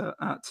Twitter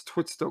at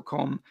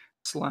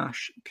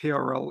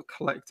twitter.com/PRL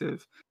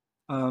collective.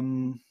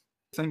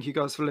 Thank you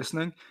guys for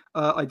listening.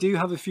 I do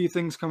have a few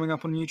things coming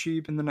up on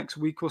YouTube in the next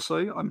week or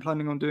so. I'm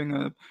planning on doing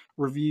a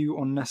review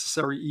on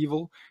Necessary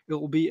Evil. It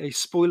will be a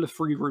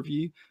spoiler-free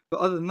review.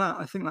 But other than that,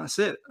 I think that's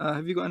it.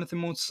 Have you got anything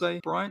more to say,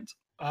 Bryant?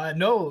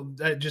 No,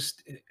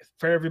 just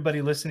for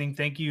everybody listening,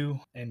 thank you.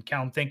 And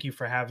Callum, thank you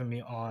for having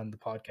me on the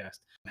podcast.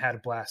 I had a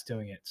blast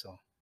doing it, so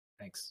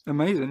thanks.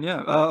 Amazing,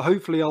 yeah.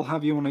 Hopefully I'll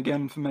have you on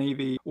again for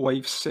maybe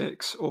Wave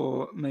 6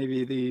 or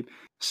maybe the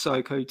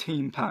Psycho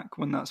Team Pack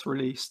when that's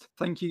released.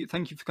 Thank you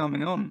for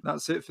coming on.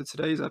 That's it for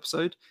today's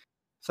episode.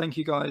 Thank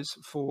you guys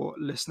for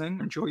listening.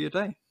 Enjoy your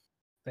day.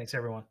 Thanks,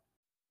 everyone.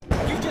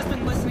 You've just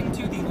been listening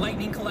to the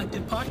Lightning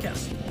Collective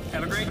podcast.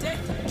 Have a great day.